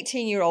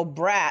 18-year-old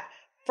brat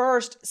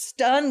first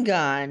stun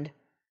gunned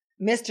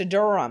Mr.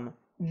 Durham,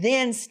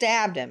 then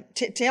stabbed him.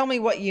 Tell me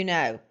what you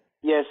know.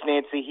 Yes,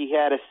 Nancy, he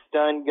had a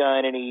stun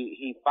gun, and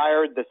he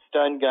fired the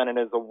stun gun and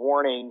as a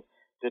warning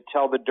to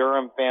tell the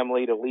Durham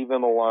family to leave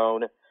him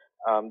alone.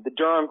 The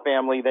Durham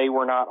family, they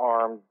were not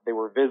armed. They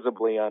were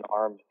visibly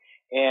unarmed.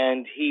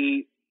 And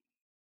he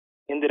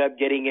ended up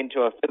getting into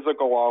a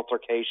physical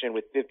altercation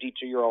with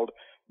 52-year-old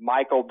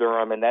Michael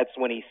Durham, and that's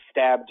when he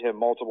stabbed him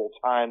multiple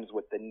times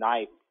with the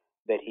knife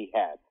that he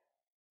had.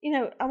 You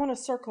know, I want to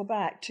circle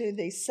back to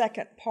the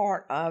second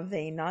part of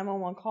the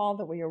 911 call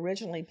that we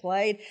originally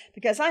played,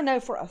 because I know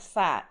for a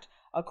fact,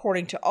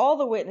 according to all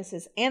the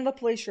witnesses and the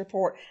police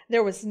report,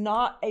 there was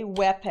not a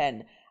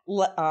weapon.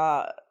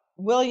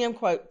 William,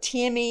 quote,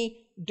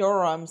 Timmy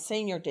Durham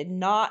Sr. did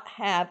not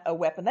have a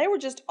weapon. They were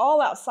just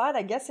all outside,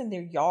 I guess, in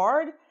their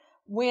yard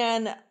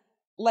when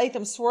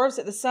Latham swerves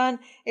at the son.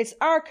 It's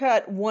our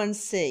cut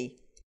 1C.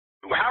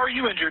 How are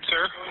you injured,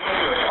 sir?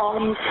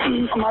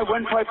 My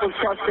windpipe was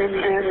sucked in,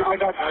 and I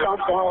got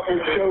stomped out and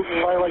choked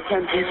by like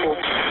 10 people.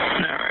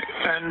 All right.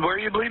 And where are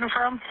you bleeding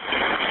from?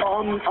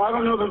 I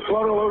don't know. There's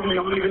blood all over me.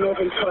 I don't even know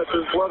if it's cut.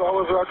 There's blood all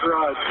over our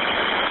garage.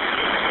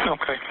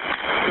 Okay.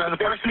 Now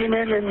they came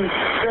in and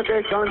said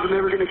they had guns and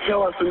they were going to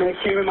kill us, and they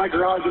came in my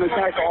garage and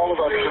attacked all of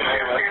us.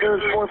 There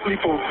was 4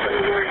 people.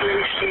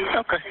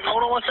 Okay.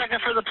 Hold on 1 second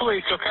for the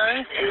police,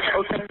 okay?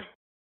 Okay.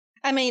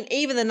 I mean,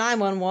 even the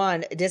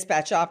 911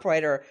 dispatch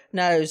operator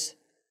knows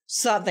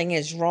something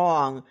is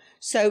wrong.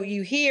 So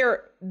you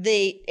hear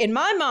in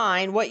my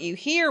mind, what you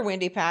hear,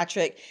 Wendy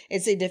Patrick,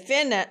 is the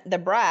defendant, the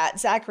brat,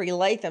 Zachary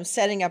Latham,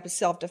 setting up a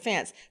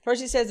self-defense.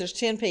 First he says there's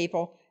 10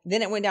 people.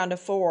 Then it went down to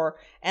 4.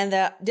 And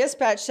the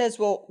dispatch says,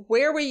 well,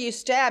 where were you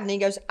stabbed? And he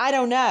goes, I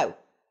don't know.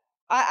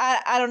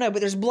 I don't know, but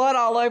there's blood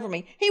all over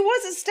me. He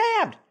wasn't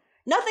stabbed.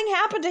 Nothing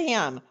happened to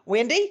him.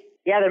 Wendy?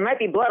 Yeah, there might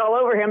be blood all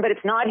over him, but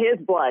it's not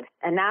his blood.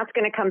 And that's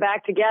going to come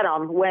back to get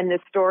him when this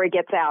story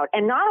gets out.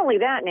 And not only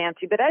that,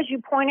 Nancy, but as you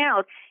point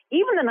out,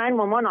 even the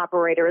 911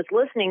 operator is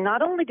listening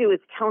not only to his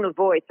tone of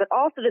voice, but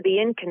also to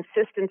the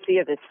inconsistency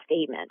of his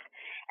statement.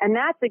 And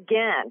that's,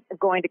 again,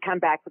 going to come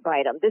back to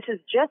bite him. This is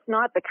just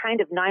not the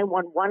kind of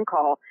 911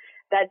 call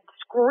that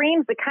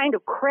screams the kind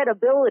of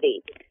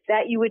credibility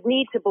that you would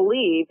need to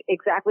believe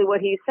exactly what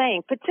he's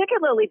saying,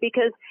 particularly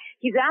because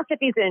he's asked if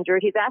he's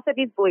injured, he's asked if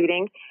he's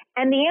bleeding,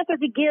 and the answers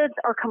he gives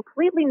are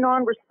completely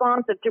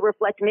non-responsive to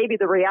reflect maybe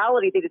the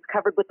reality that is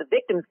covered with the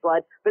victim's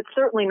blood, but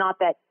certainly not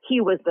that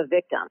he was the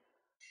victim.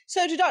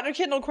 So to Dr.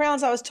 Kendall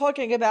Crowns, I was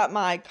talking about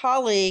my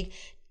colleague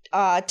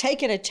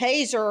taking a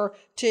taser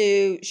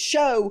to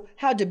show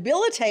how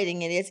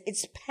debilitating it is.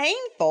 It's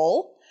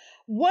painful.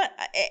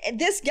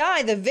 This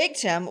guy, the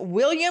victim,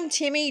 William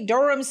Timmy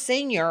Durham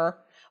Sr.,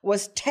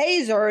 was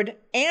tasered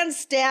and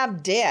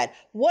stabbed dead.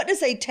 What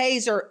does a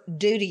taser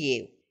do to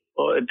you?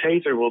 Well, a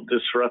taser will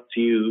disrupt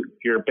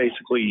your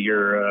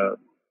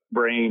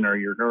brain or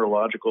your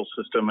neurological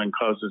system and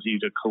causes you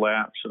to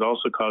collapse. It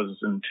also causes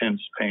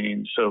intense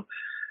pain. So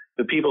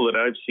the people that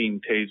I've seen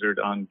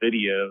tasered on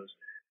videos,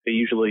 they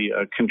usually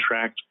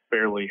contract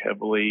fairly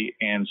heavily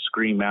and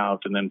scream out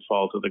and then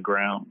fall to the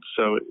ground.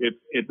 So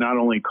it not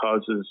only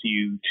causes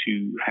you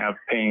to have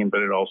pain,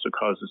 but it also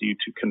causes you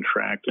to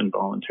contract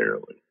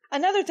involuntarily.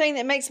 Another thing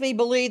that makes me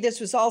believe this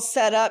was all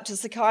set up to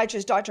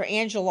psychiatrist Dr.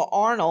 Angela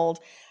Arnold.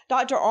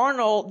 Dr.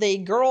 Arnold, the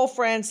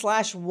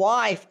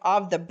girlfriend/wife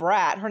of the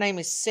brat, her name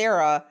is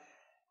Sarah,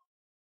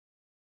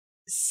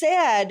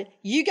 said,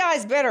 you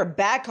guys better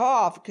back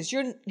off because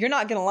you're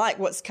not going to like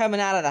what's coming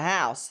out of the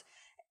house.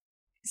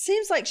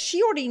 Seems like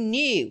she already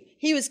knew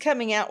he was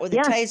coming out with a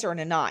taser and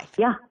a knife.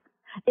 Yeah.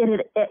 And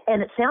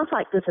it sounds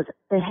like it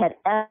had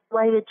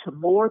escalated to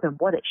more than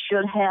what it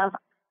should have.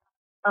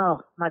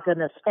 Oh, my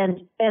goodness.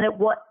 And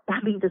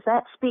does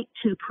that speak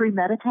to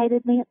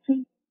premeditated,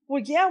 Nancy?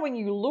 Well, yeah, when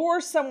you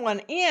lure someone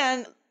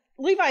in,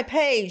 Levi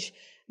Page,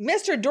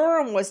 Mr.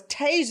 Durham was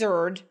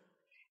tasered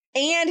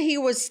and he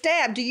was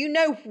stabbed. Do you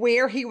know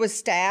where he was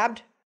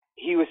stabbed?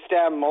 He was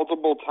stabbed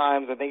multiple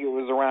times. I think it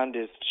was around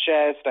his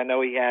chest. I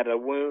know he had a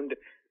wound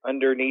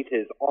underneath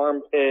his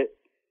armpit.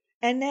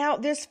 And now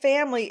this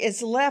family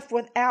is left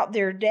without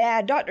their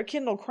dad. Dr.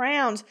 Kendall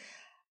Crowns,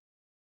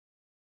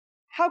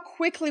 how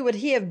quickly would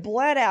he have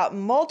bled out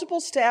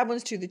multiple stab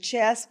wounds to the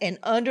chest and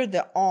under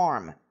the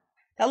arm?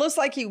 That looks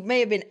like he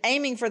may have been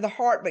aiming for the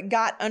heart, but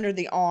got under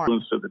the arm.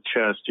 Wounds to the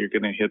chest, you're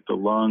going to hit the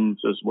lungs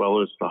as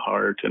well as the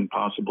heart and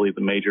possibly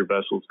the major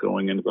vessels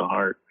going into the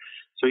heart.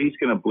 So he's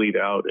going to bleed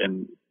out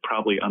in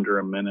probably under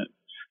a minute.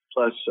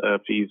 Plus,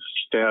 if he's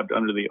stabbed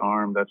under the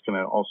arm, that's going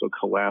to also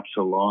collapse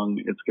a lung.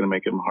 It's going to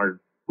make it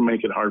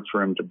hard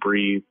for him to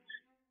breathe.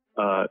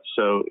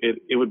 So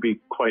it would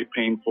be quite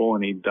painful,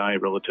 and he'd die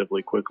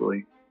relatively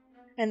quickly.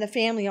 And the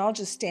family all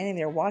just standing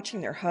there watching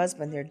their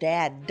husband, their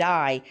dad,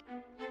 die.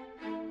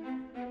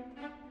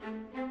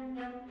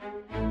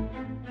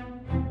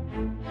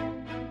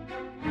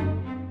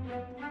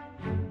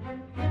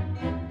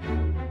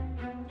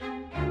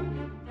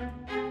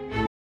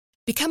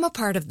 Become a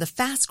part of the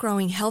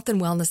fast-growing health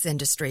and wellness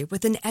industry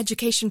with an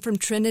education from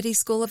Trinity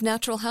School of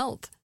Natural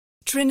Health.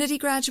 Trinity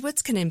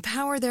graduates can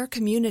empower their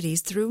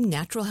communities through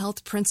natural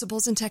health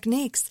principles and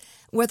techniques,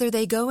 whether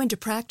they go into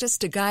practice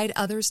to guide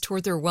others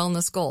toward their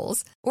wellness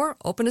goals or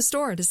open a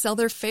store to sell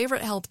their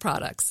favorite health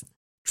products.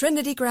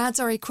 Trinity grads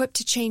are equipped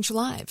to change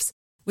lives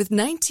with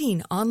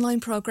 19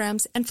 online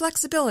programs and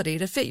flexibility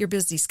to fit your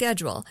busy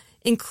schedule,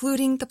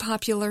 including the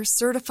popular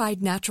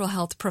Certified Natural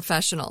Health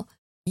Professional.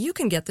 You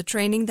can get the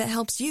training that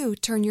helps you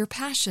turn your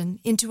passion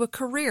into a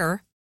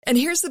career. And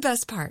here's the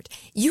best part.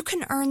 You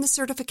can earn the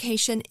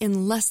certification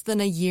in less than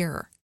a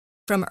year.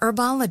 From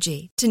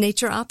herbology to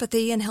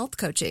naturopathy and health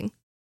coaching,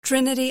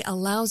 Trinity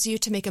allows you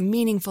to make a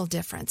meaningful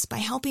difference by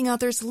helping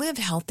others live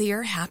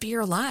healthier,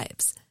 happier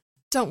lives.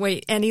 Don't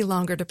wait any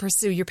longer to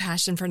pursue your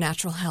passion for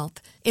natural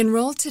health.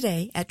 Enroll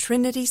today at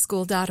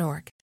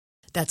trinityschool.org.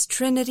 That's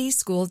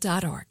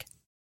trinityschool.org.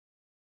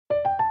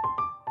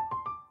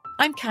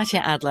 I'm Katya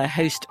Adler,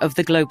 host of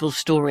The Global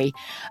Story.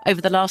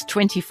 Over the last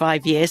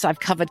 25 years, I've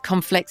covered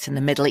conflicts in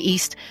the Middle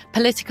East,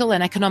 political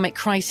and economic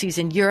crises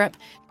in Europe,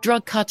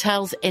 drug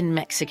cartels in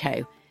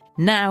Mexico.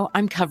 Now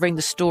I'm covering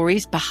the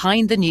stories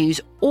behind the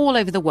news all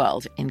over the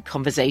world in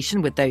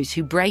conversation with those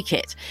who break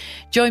it.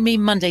 Join me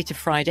Monday to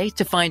Friday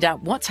to find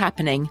out what's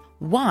happening,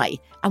 why,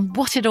 and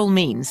what it all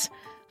means.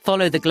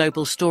 Follow The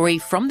Global Story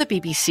from the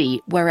BBC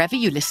wherever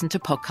you listen to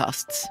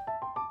podcasts.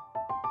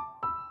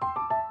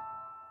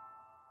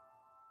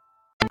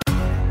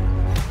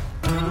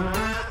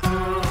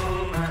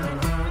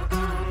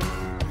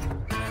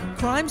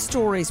 Crime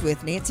Stories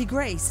with Nancy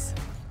Grace.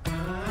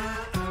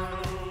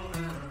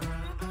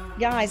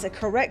 Guys, a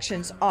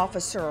corrections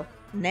officer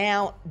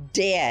now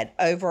dead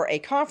over a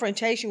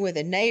confrontation with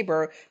a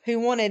neighbor who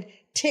wanted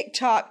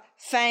TikTok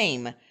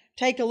fame.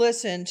 Take a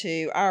listen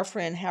to our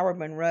friend Howard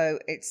Monroe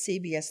at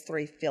CBS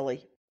 3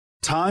 Philly.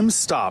 Time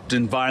stopped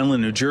in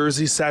Vineland, New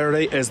Jersey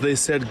Saturday as they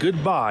said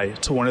goodbye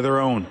to one of their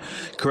own.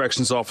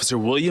 Corrections Officer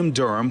William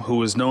Durham, who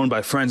was known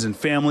by friends and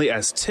family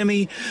as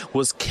Timmy,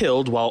 was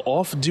killed while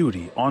off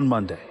duty on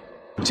Monday.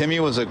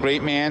 Timmy was a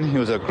great man. He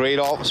was a great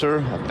officer,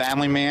 a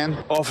family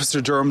man.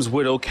 Officer Durham's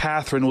widow,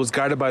 Catherine, was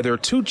guided by their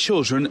 2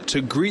 children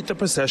to greet the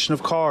procession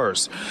of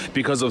cars.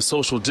 Because of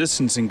social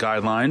distancing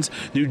guidelines,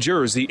 New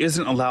Jersey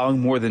isn't allowing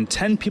more than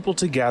 10 people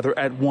to gather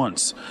at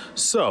once.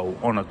 So,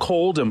 on a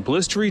cold and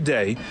blistery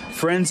day,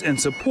 friends and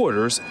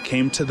supporters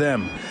came to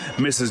them.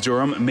 Mrs.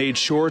 Durham made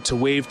sure to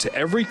wave to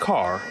every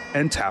car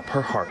and tap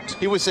her heart.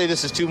 He would say,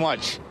 "This is too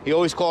much." He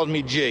always called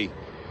me G.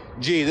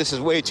 G, this is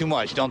way too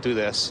much. Don't do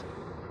this.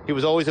 He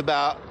was always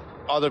about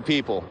other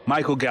people.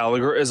 Michael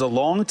Gallagher is a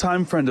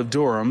longtime friend of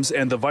Durham's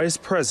and the vice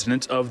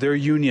president of their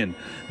union.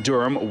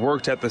 Durham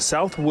worked at the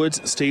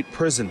Southwoods State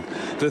Prison.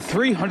 The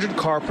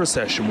 300-car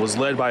procession was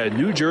led by a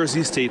New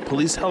Jersey State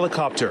Police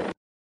helicopter.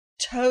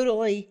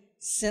 Totally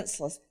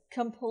senseless.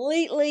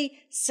 Completely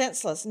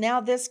senseless.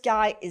 Now this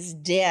guy is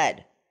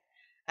dead.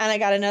 And I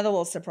got another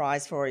little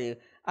surprise for you.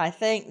 I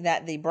think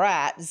that the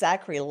brat,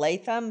 Zachary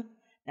Latham,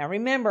 now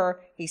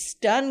remember, he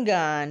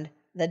stun-gunned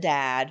the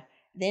dad.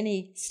 Then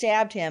he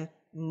stabbed him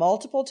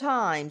multiple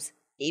times,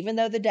 even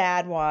though the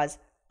dad was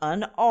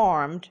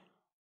unarmed.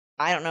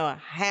 I don't know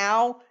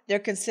how they're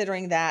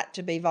considering that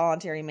to be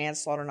voluntary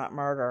manslaughter, not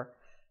murder.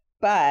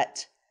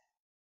 But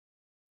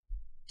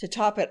to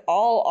top it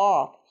all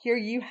off, here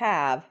you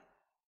have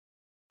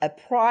a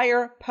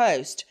prior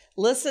post.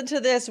 Listen to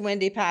this,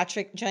 Wendy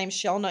Patrick, James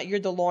Shelnut, you're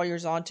the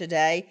lawyers on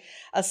today.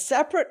 A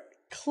separate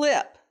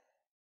clip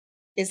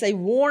is a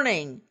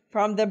warning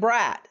from the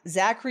brat,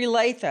 Zachary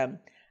Latham.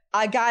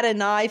 I got a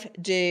knife,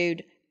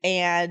 dude,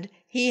 and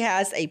he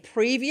has a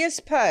previous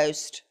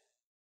post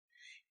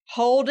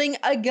holding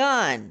a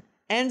gun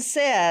and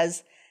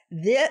says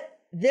that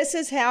this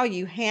is how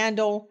you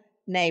handle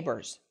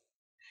neighbors.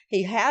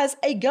 He has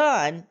a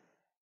gun.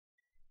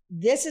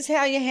 This is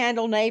how you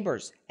handle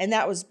neighbors. And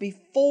that was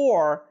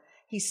before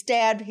he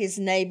stabbed his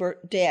neighbor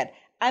dead.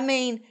 I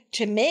mean,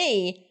 to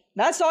me,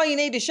 that's all you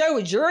need to show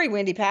a jury,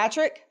 Wendy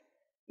Patrick.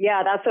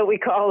 Yeah, that's what we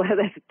call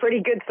that's pretty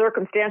good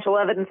circumstantial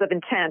evidence of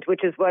intent,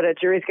 which is what a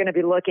jury's going to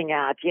be looking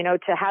at. You know,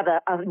 to have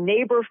a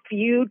neighbor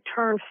feud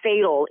turn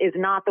fatal is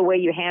not the way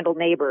you handle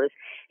neighbors.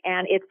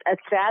 And it's a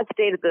sad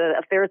state of the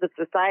affairs of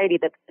society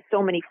that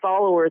so many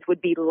followers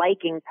would be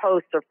liking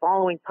posts or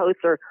following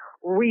posts or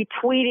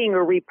retweeting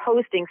or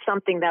reposting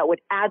something that would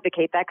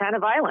advocate that kind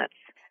of violence.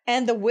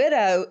 And the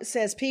widow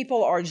says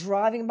people are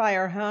driving by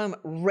her home,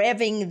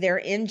 revving their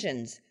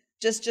engines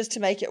just to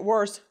make it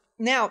worse.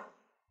 Now,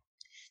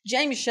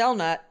 James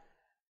Shelnut,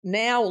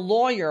 now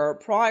lawyer,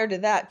 prior to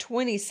that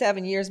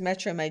 27 years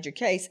Metro Major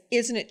case,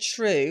 isn't it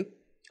true,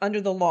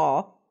 under the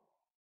law,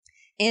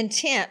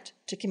 intent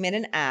to commit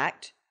an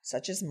act,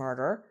 such as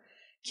murder,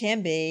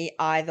 can be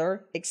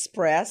either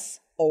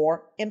express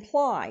or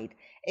implied.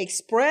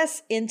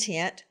 Express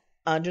intent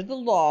under the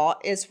law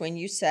is when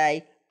you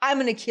say, I'm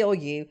going to kill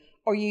you,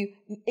 or you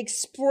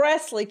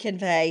expressly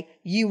convey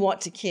you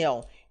want to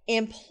kill.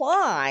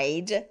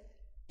 Implied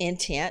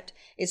intent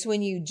is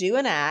when you do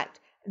an act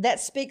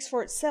that speaks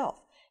for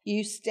itself.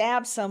 You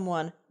stab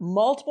someone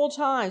multiple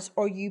times,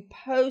 or you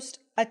post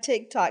a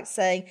TikTok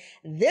saying,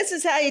 this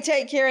is how you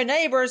take care of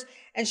neighbors,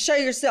 and show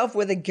yourself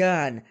with a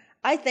gun.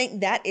 I think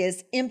that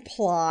is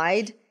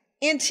implied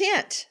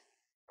intent.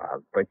 I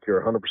think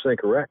you're 100%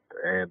 correct,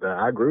 and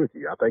I agree with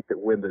you. I think that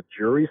when the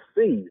jury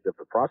sees, if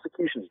the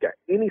prosecution's got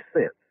any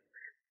sense,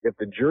 if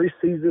the jury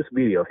sees this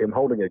video of him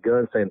holding a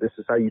gun saying, this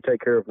is how you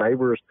take care of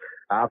neighbors,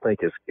 I think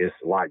it's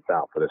lights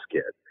out for this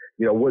kid.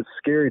 You know, what's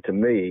scary to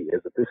me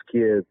is that this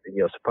kid, you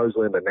know,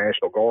 supposedly in the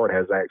National Guard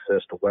has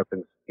access to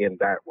weapons in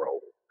that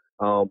role.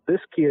 This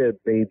kid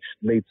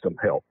needs some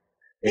help.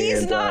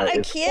 He's not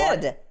a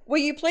kid. Will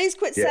you please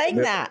quit saying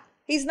that?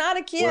 He's not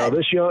a kid. Well,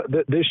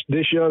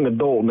 this young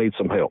adult needs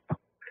some help.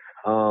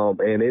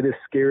 And it is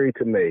scary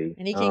to me.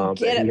 And he can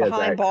get it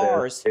behind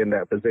bars. In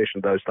that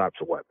position, those types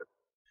of weapons.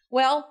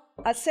 Well,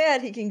 I said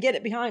he can get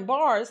it behind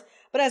bars,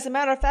 but as a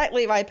matter of fact,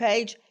 Levi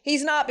Page,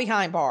 he's not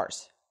behind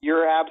bars.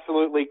 You're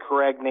absolutely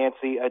correct,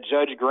 Nancy. A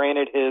judge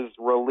granted his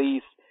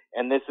release,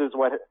 and this is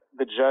what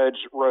the judge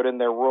wrote in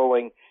their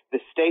ruling. The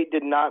state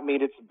did not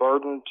meet its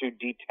burden to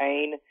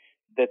detain,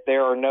 that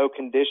there are no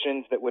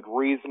conditions that would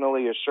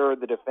reasonably assure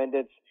the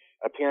defendant's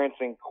appearance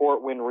in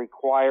court when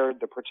required,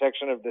 the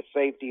protection of the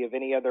safety of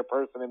any other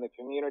person in the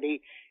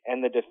community,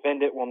 and the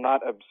defendant will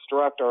not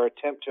obstruct or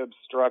attempt to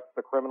obstruct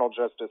the criminal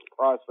justice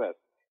process.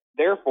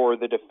 Therefore,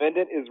 the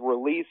defendant is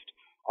released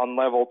on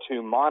level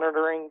 2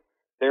 monitoring.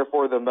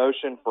 Therefore, the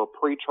motion for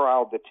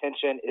pretrial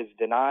detention is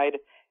denied,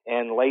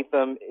 and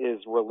Latham is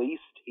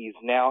released. He's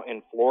now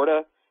in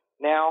Florida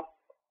now,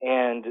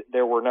 and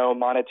there were no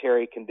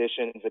monetary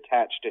conditions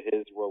attached to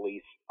his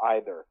release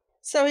either.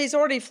 So he's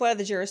already fled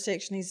the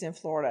jurisdiction. He's in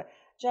Florida.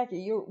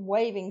 Jackie, you're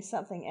waving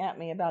something at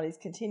me about he's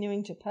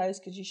continuing to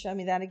post. Could you show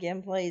me that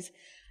again, please?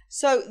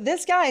 So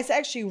this guy has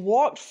actually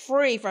walked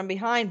free from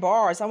behind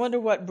bars. I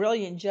wonder what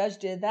brilliant judge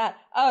did that.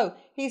 Oh,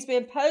 he's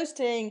been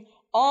posting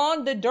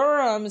on the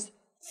Durham's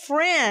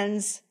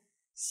friends'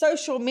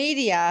 social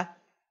media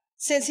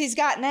since he's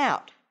gotten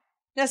out.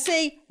 Now,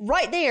 see,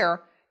 right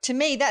there, to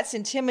me, that's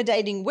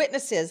intimidating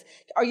witnesses.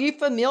 Are you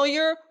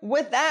familiar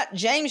with that,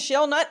 James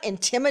Shellnut?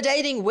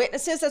 Intimidating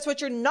witnesses? That's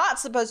what you're not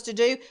supposed to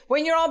do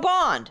when you're on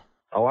bond.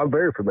 Oh, I'm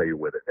very familiar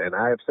with it, and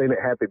I have seen it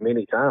happen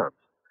many times.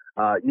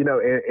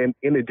 And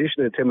in addition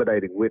to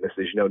intimidating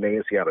witnesses,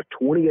 Nancy had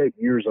 28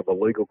 years of a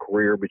legal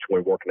career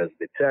between working as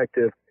a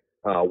detective,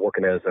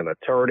 working as an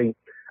attorney.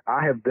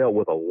 I have dealt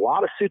with a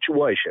lot of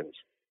situations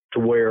to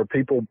where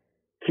people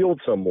killed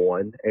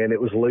someone and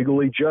it was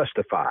legally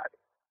justified,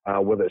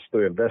 whether it's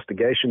through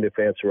investigation,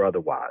 defense, or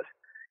otherwise.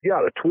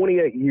 Out of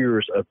 28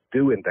 years of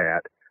doing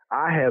that,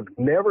 I have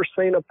never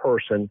seen a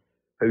person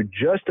who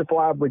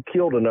justifiably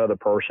killed another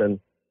person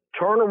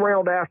turn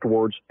around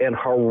afterwards and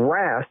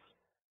harass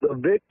the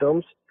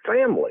victim's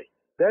family.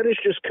 That is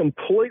just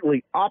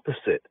completely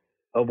opposite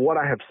of what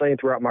I have seen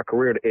throughout my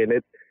career,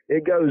 and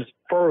it goes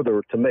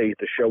further to me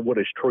to show what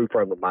his true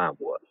frame of mind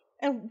was.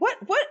 And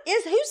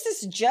who's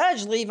this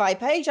judge, Levi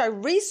Page? I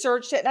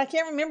researched it and I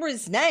can't remember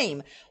his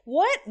name.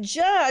 What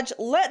judge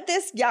let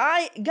this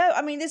guy go?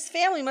 I mean, this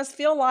family must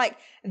feel like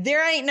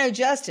there ain't no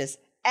justice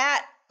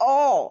at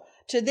all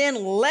to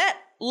then let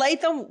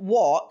Latham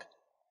walk,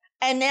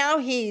 and now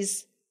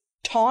he's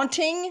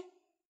taunting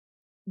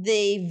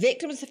the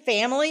victim's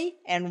family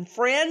and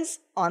friends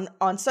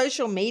on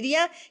social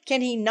media.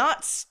 Can he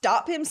not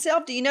stop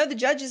himself? Do you know the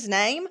judge's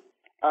name?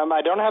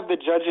 I don't have the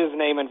judge's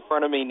name in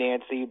front of me,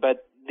 Nancy,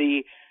 but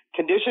the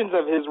conditions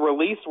of his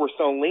release were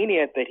so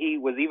lenient that he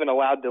was even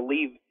allowed to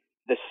leave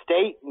the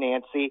state,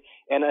 Nancy.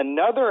 And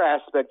another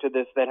aspect of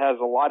this that has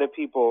a lot of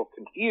people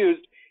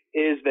confused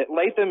is that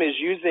Latham is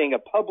using a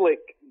public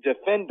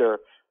defender,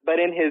 but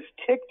in his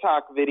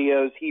TikTok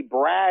videos, he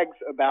brags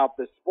about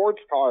the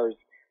sports cars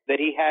that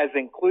he has,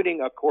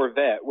 including a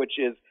Corvette, which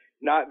is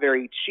not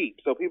very cheap.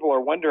 So people are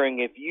wondering,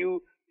 if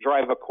you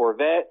drive a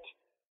Corvette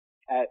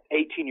at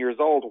 18 years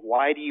old,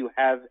 why do you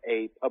have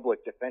a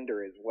public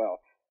defender as well?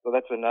 So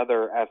that's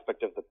another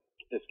aspect of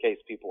this case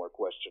people are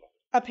questioning.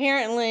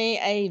 Apparently,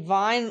 a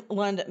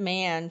Vineland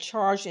man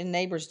charged in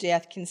neighbor's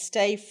death can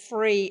stay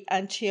free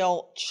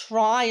until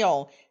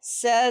trial,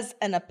 says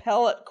an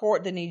appellate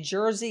court, the New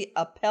Jersey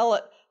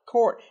Appellate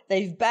Court.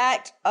 They've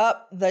backed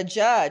up the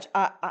judge.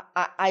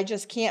 I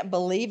just can't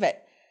believe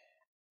it.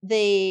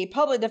 The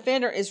public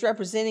defender is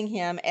representing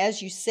him,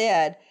 as you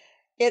said.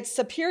 It's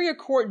Superior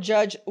Court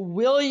Judge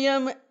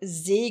William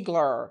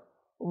Ziegler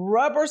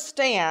rubber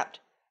stamped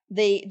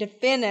the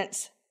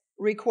defendant's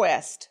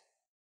request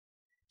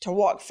to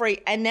walk free.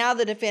 And now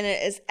the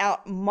defendant is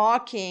out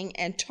mocking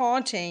and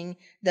taunting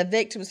the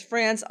victim's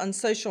friends on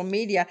social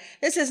media.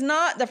 This is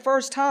not the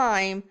first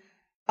time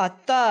a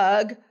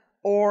thug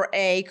or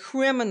a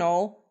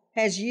criminal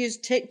has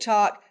used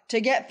TikTok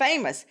to get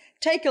famous.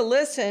 Take a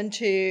listen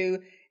to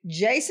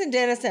Jason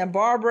Dennis and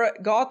Barbara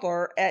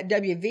Goethler at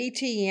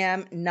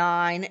WVTM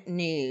 9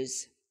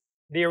 News.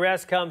 The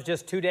arrest comes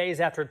just 2 days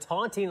after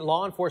taunting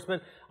law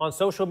enforcement on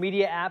social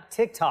media app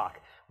TikTok.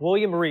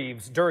 William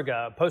Reeves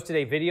Durga posted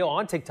a video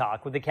on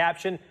TikTok with the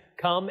caption,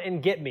 "Come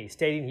and get me,"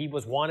 stating he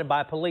was wanted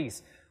by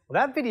police.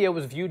 Well, that video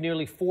was viewed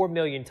nearly 4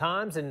 million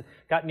times and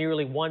got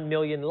nearly 1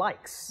 million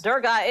likes.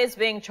 Durga is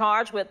being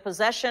charged with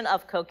possession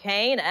of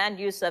cocaine and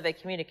use of a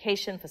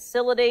communication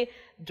facility.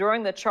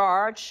 During the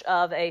charge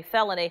of a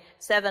felony,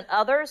 7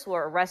 others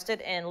were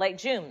arrested in late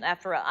June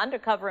after an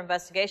undercover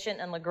investigation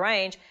in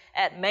LaGrange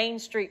at Main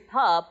Street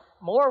Pub.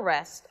 More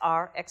arrests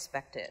are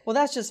expected. Well,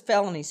 that's just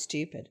felony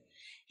stupid.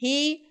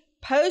 He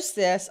posts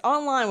this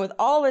online with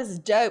all his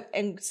dope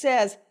and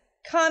says,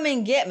 "Come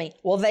and get me."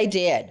 Well, they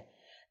did.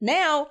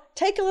 Now,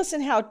 take a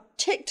listen how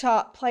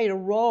TikTok played a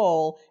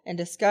role in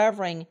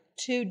discovering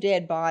 2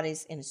 dead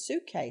bodies in a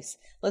suitcase.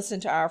 Listen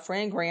to our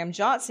friend Graham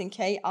Johnson,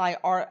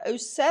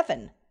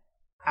 KIRO7.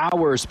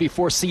 Hours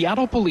before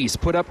Seattle police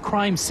put up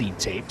crime scene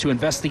tape to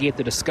investigate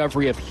the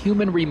discovery of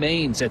human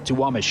remains at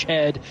Duwamish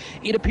Head,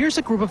 it appears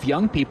a group of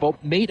young people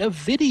made a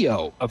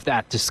video of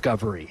that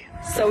discovery.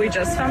 So we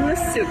just found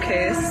this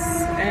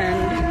suitcase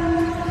and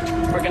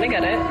we're gonna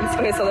get it.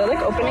 Okay, so they're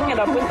like opening it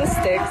up with the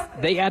sticks.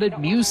 They added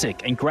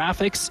music and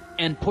graphics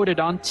and put it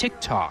on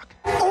TikTok.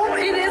 Oh,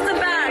 it is a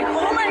bag.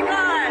 Oh my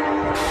God.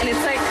 And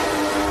it's like,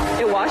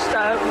 it washed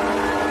up.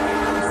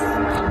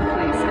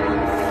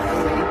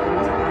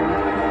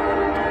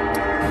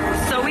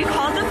 So we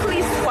called the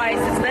police twice.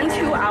 It's been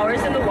 2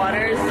 hours and the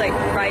water is like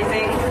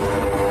rising.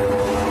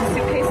 The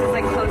suitcase is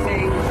like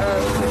closing. Oh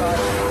my God.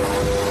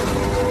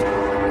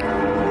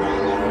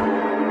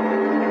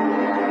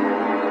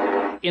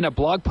 In a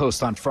blog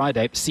post on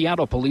Friday,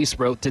 Seattle police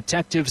wrote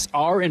detectives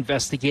are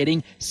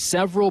investigating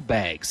several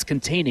bags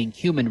containing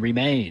human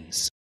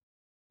remains.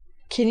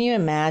 Can you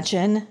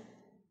imagine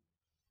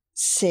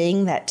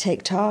seeing that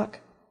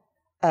TikTok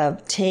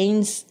of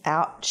teens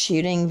out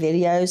shooting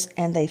videos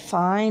and they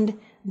find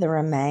the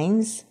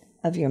remains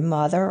of your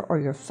mother or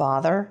your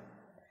father,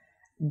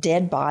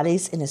 dead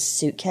bodies in a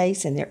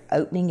suitcase, and they're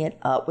opening it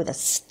up with a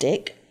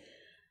stick?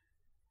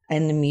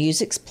 and the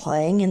music's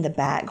playing in the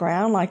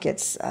background like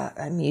it's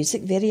a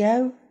music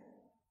video.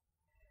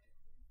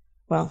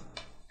 Well,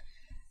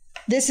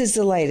 this is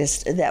the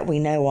latest that we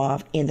know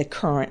of in the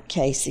current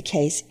case, the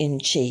case in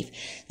chief.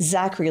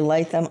 Zachary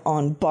Latham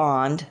on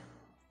bond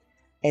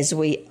as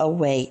we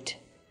await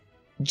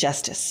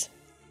justice.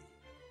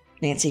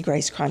 Nancy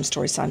Grace, Crime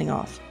Story, signing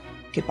off.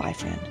 Goodbye,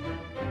 friend.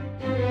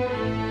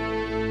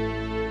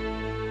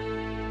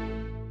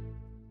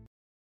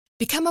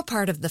 Become a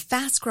part of the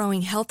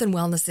fast-growing health and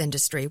wellness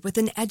industry with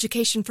an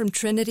education from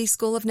Trinity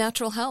School of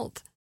Natural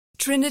Health.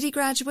 Trinity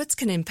graduates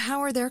can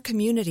empower their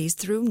communities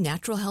through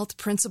natural health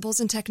principles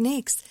and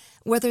techniques,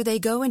 whether they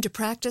go into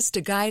practice to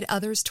guide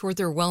others toward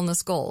their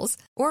wellness goals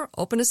or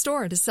open a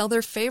store to sell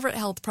their favorite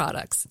health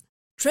products.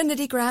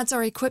 Trinity grads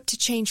are equipped to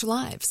change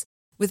lives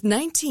with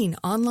 19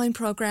 online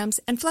programs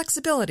and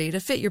flexibility to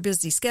fit your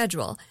busy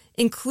schedule,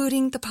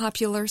 including the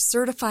popular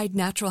Certified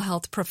Natural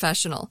Health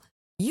Professional.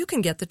 You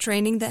can get the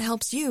training that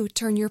helps you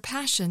turn your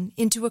passion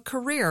into a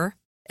career.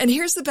 And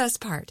here's the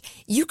best part.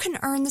 You can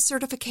earn the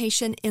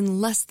certification in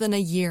less than a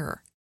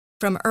year.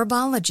 From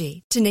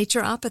herbology to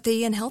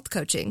naturopathy and health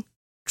coaching,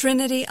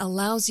 Trinity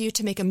allows you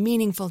to make a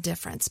meaningful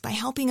difference by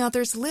helping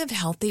others live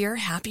healthier,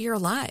 happier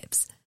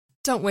lives.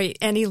 Don't wait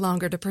any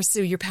longer to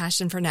pursue your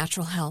passion for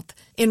natural health.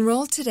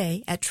 Enroll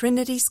today at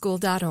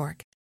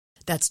trinityschool.org.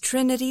 That's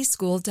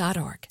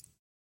trinityschool.org.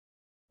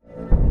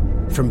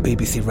 From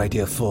BBC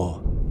Radio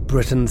 4,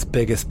 Britain's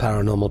biggest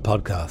paranormal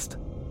podcast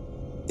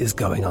is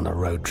going on a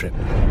road trip.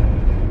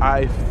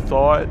 I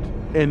thought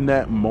in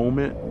that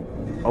moment,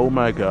 oh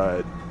my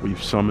God,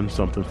 we've summoned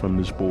something from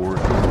this board.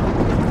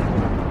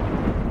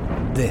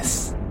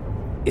 This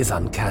is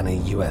Uncanny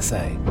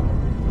USA.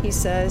 He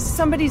says,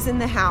 somebody's in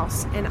the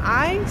house, and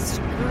I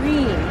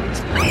screamed.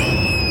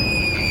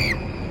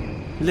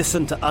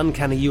 Listen to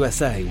Uncanny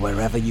USA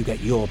wherever you get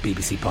your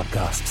BBC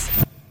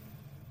podcasts,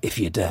 if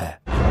you dare.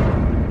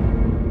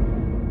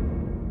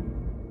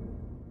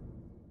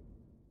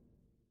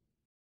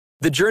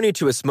 The journey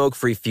to a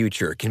smoke-free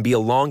future can be a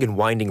long and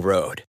winding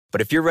road,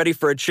 but if you're ready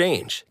for a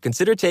change,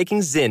 consider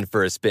taking Zyn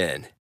for a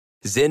spin.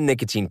 Zyn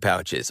nicotine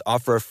pouches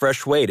offer a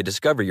fresh way to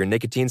discover your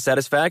nicotine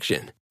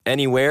satisfaction.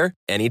 Anywhere,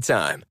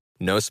 anytime.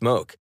 No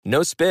smoke,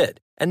 no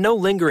spit, and no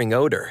lingering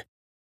odor.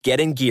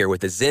 Get in gear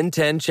with the Zyn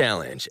 10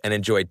 Challenge and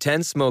enjoy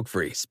 10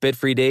 smoke-free,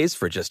 spit-free days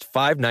for just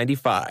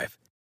 $5.95.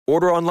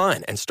 Order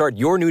online and start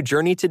your new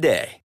journey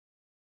today.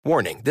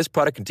 Warning, this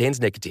product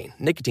contains nicotine.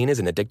 Nicotine is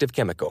an addictive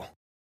chemical.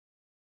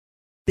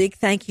 Big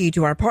thank you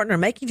to our partner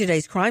making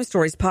today's crime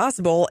stories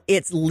possible.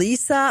 It's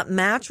Leesa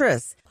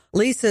Mattress.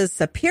 Leesa's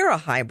Sapira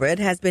Hybrid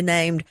has been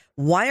named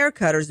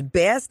Wirecutter's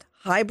best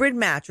hybrid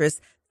mattress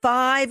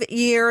 5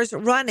 years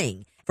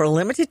running. For a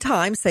limited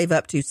time, save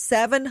up to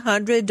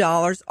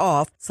 $700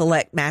 off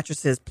select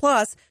mattresses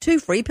plus 2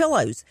 free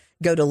pillows.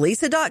 Go to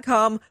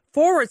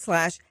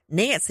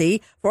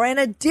Leesa.com/Nancy for an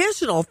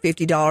additional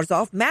 $50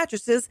 off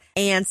mattresses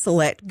and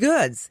select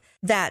goods.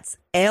 That's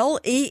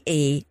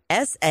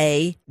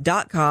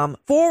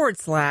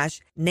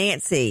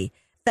LEESA.com/Nancy.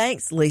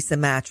 Thanks, Leesa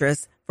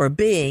Mattress, for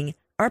being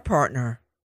our partner.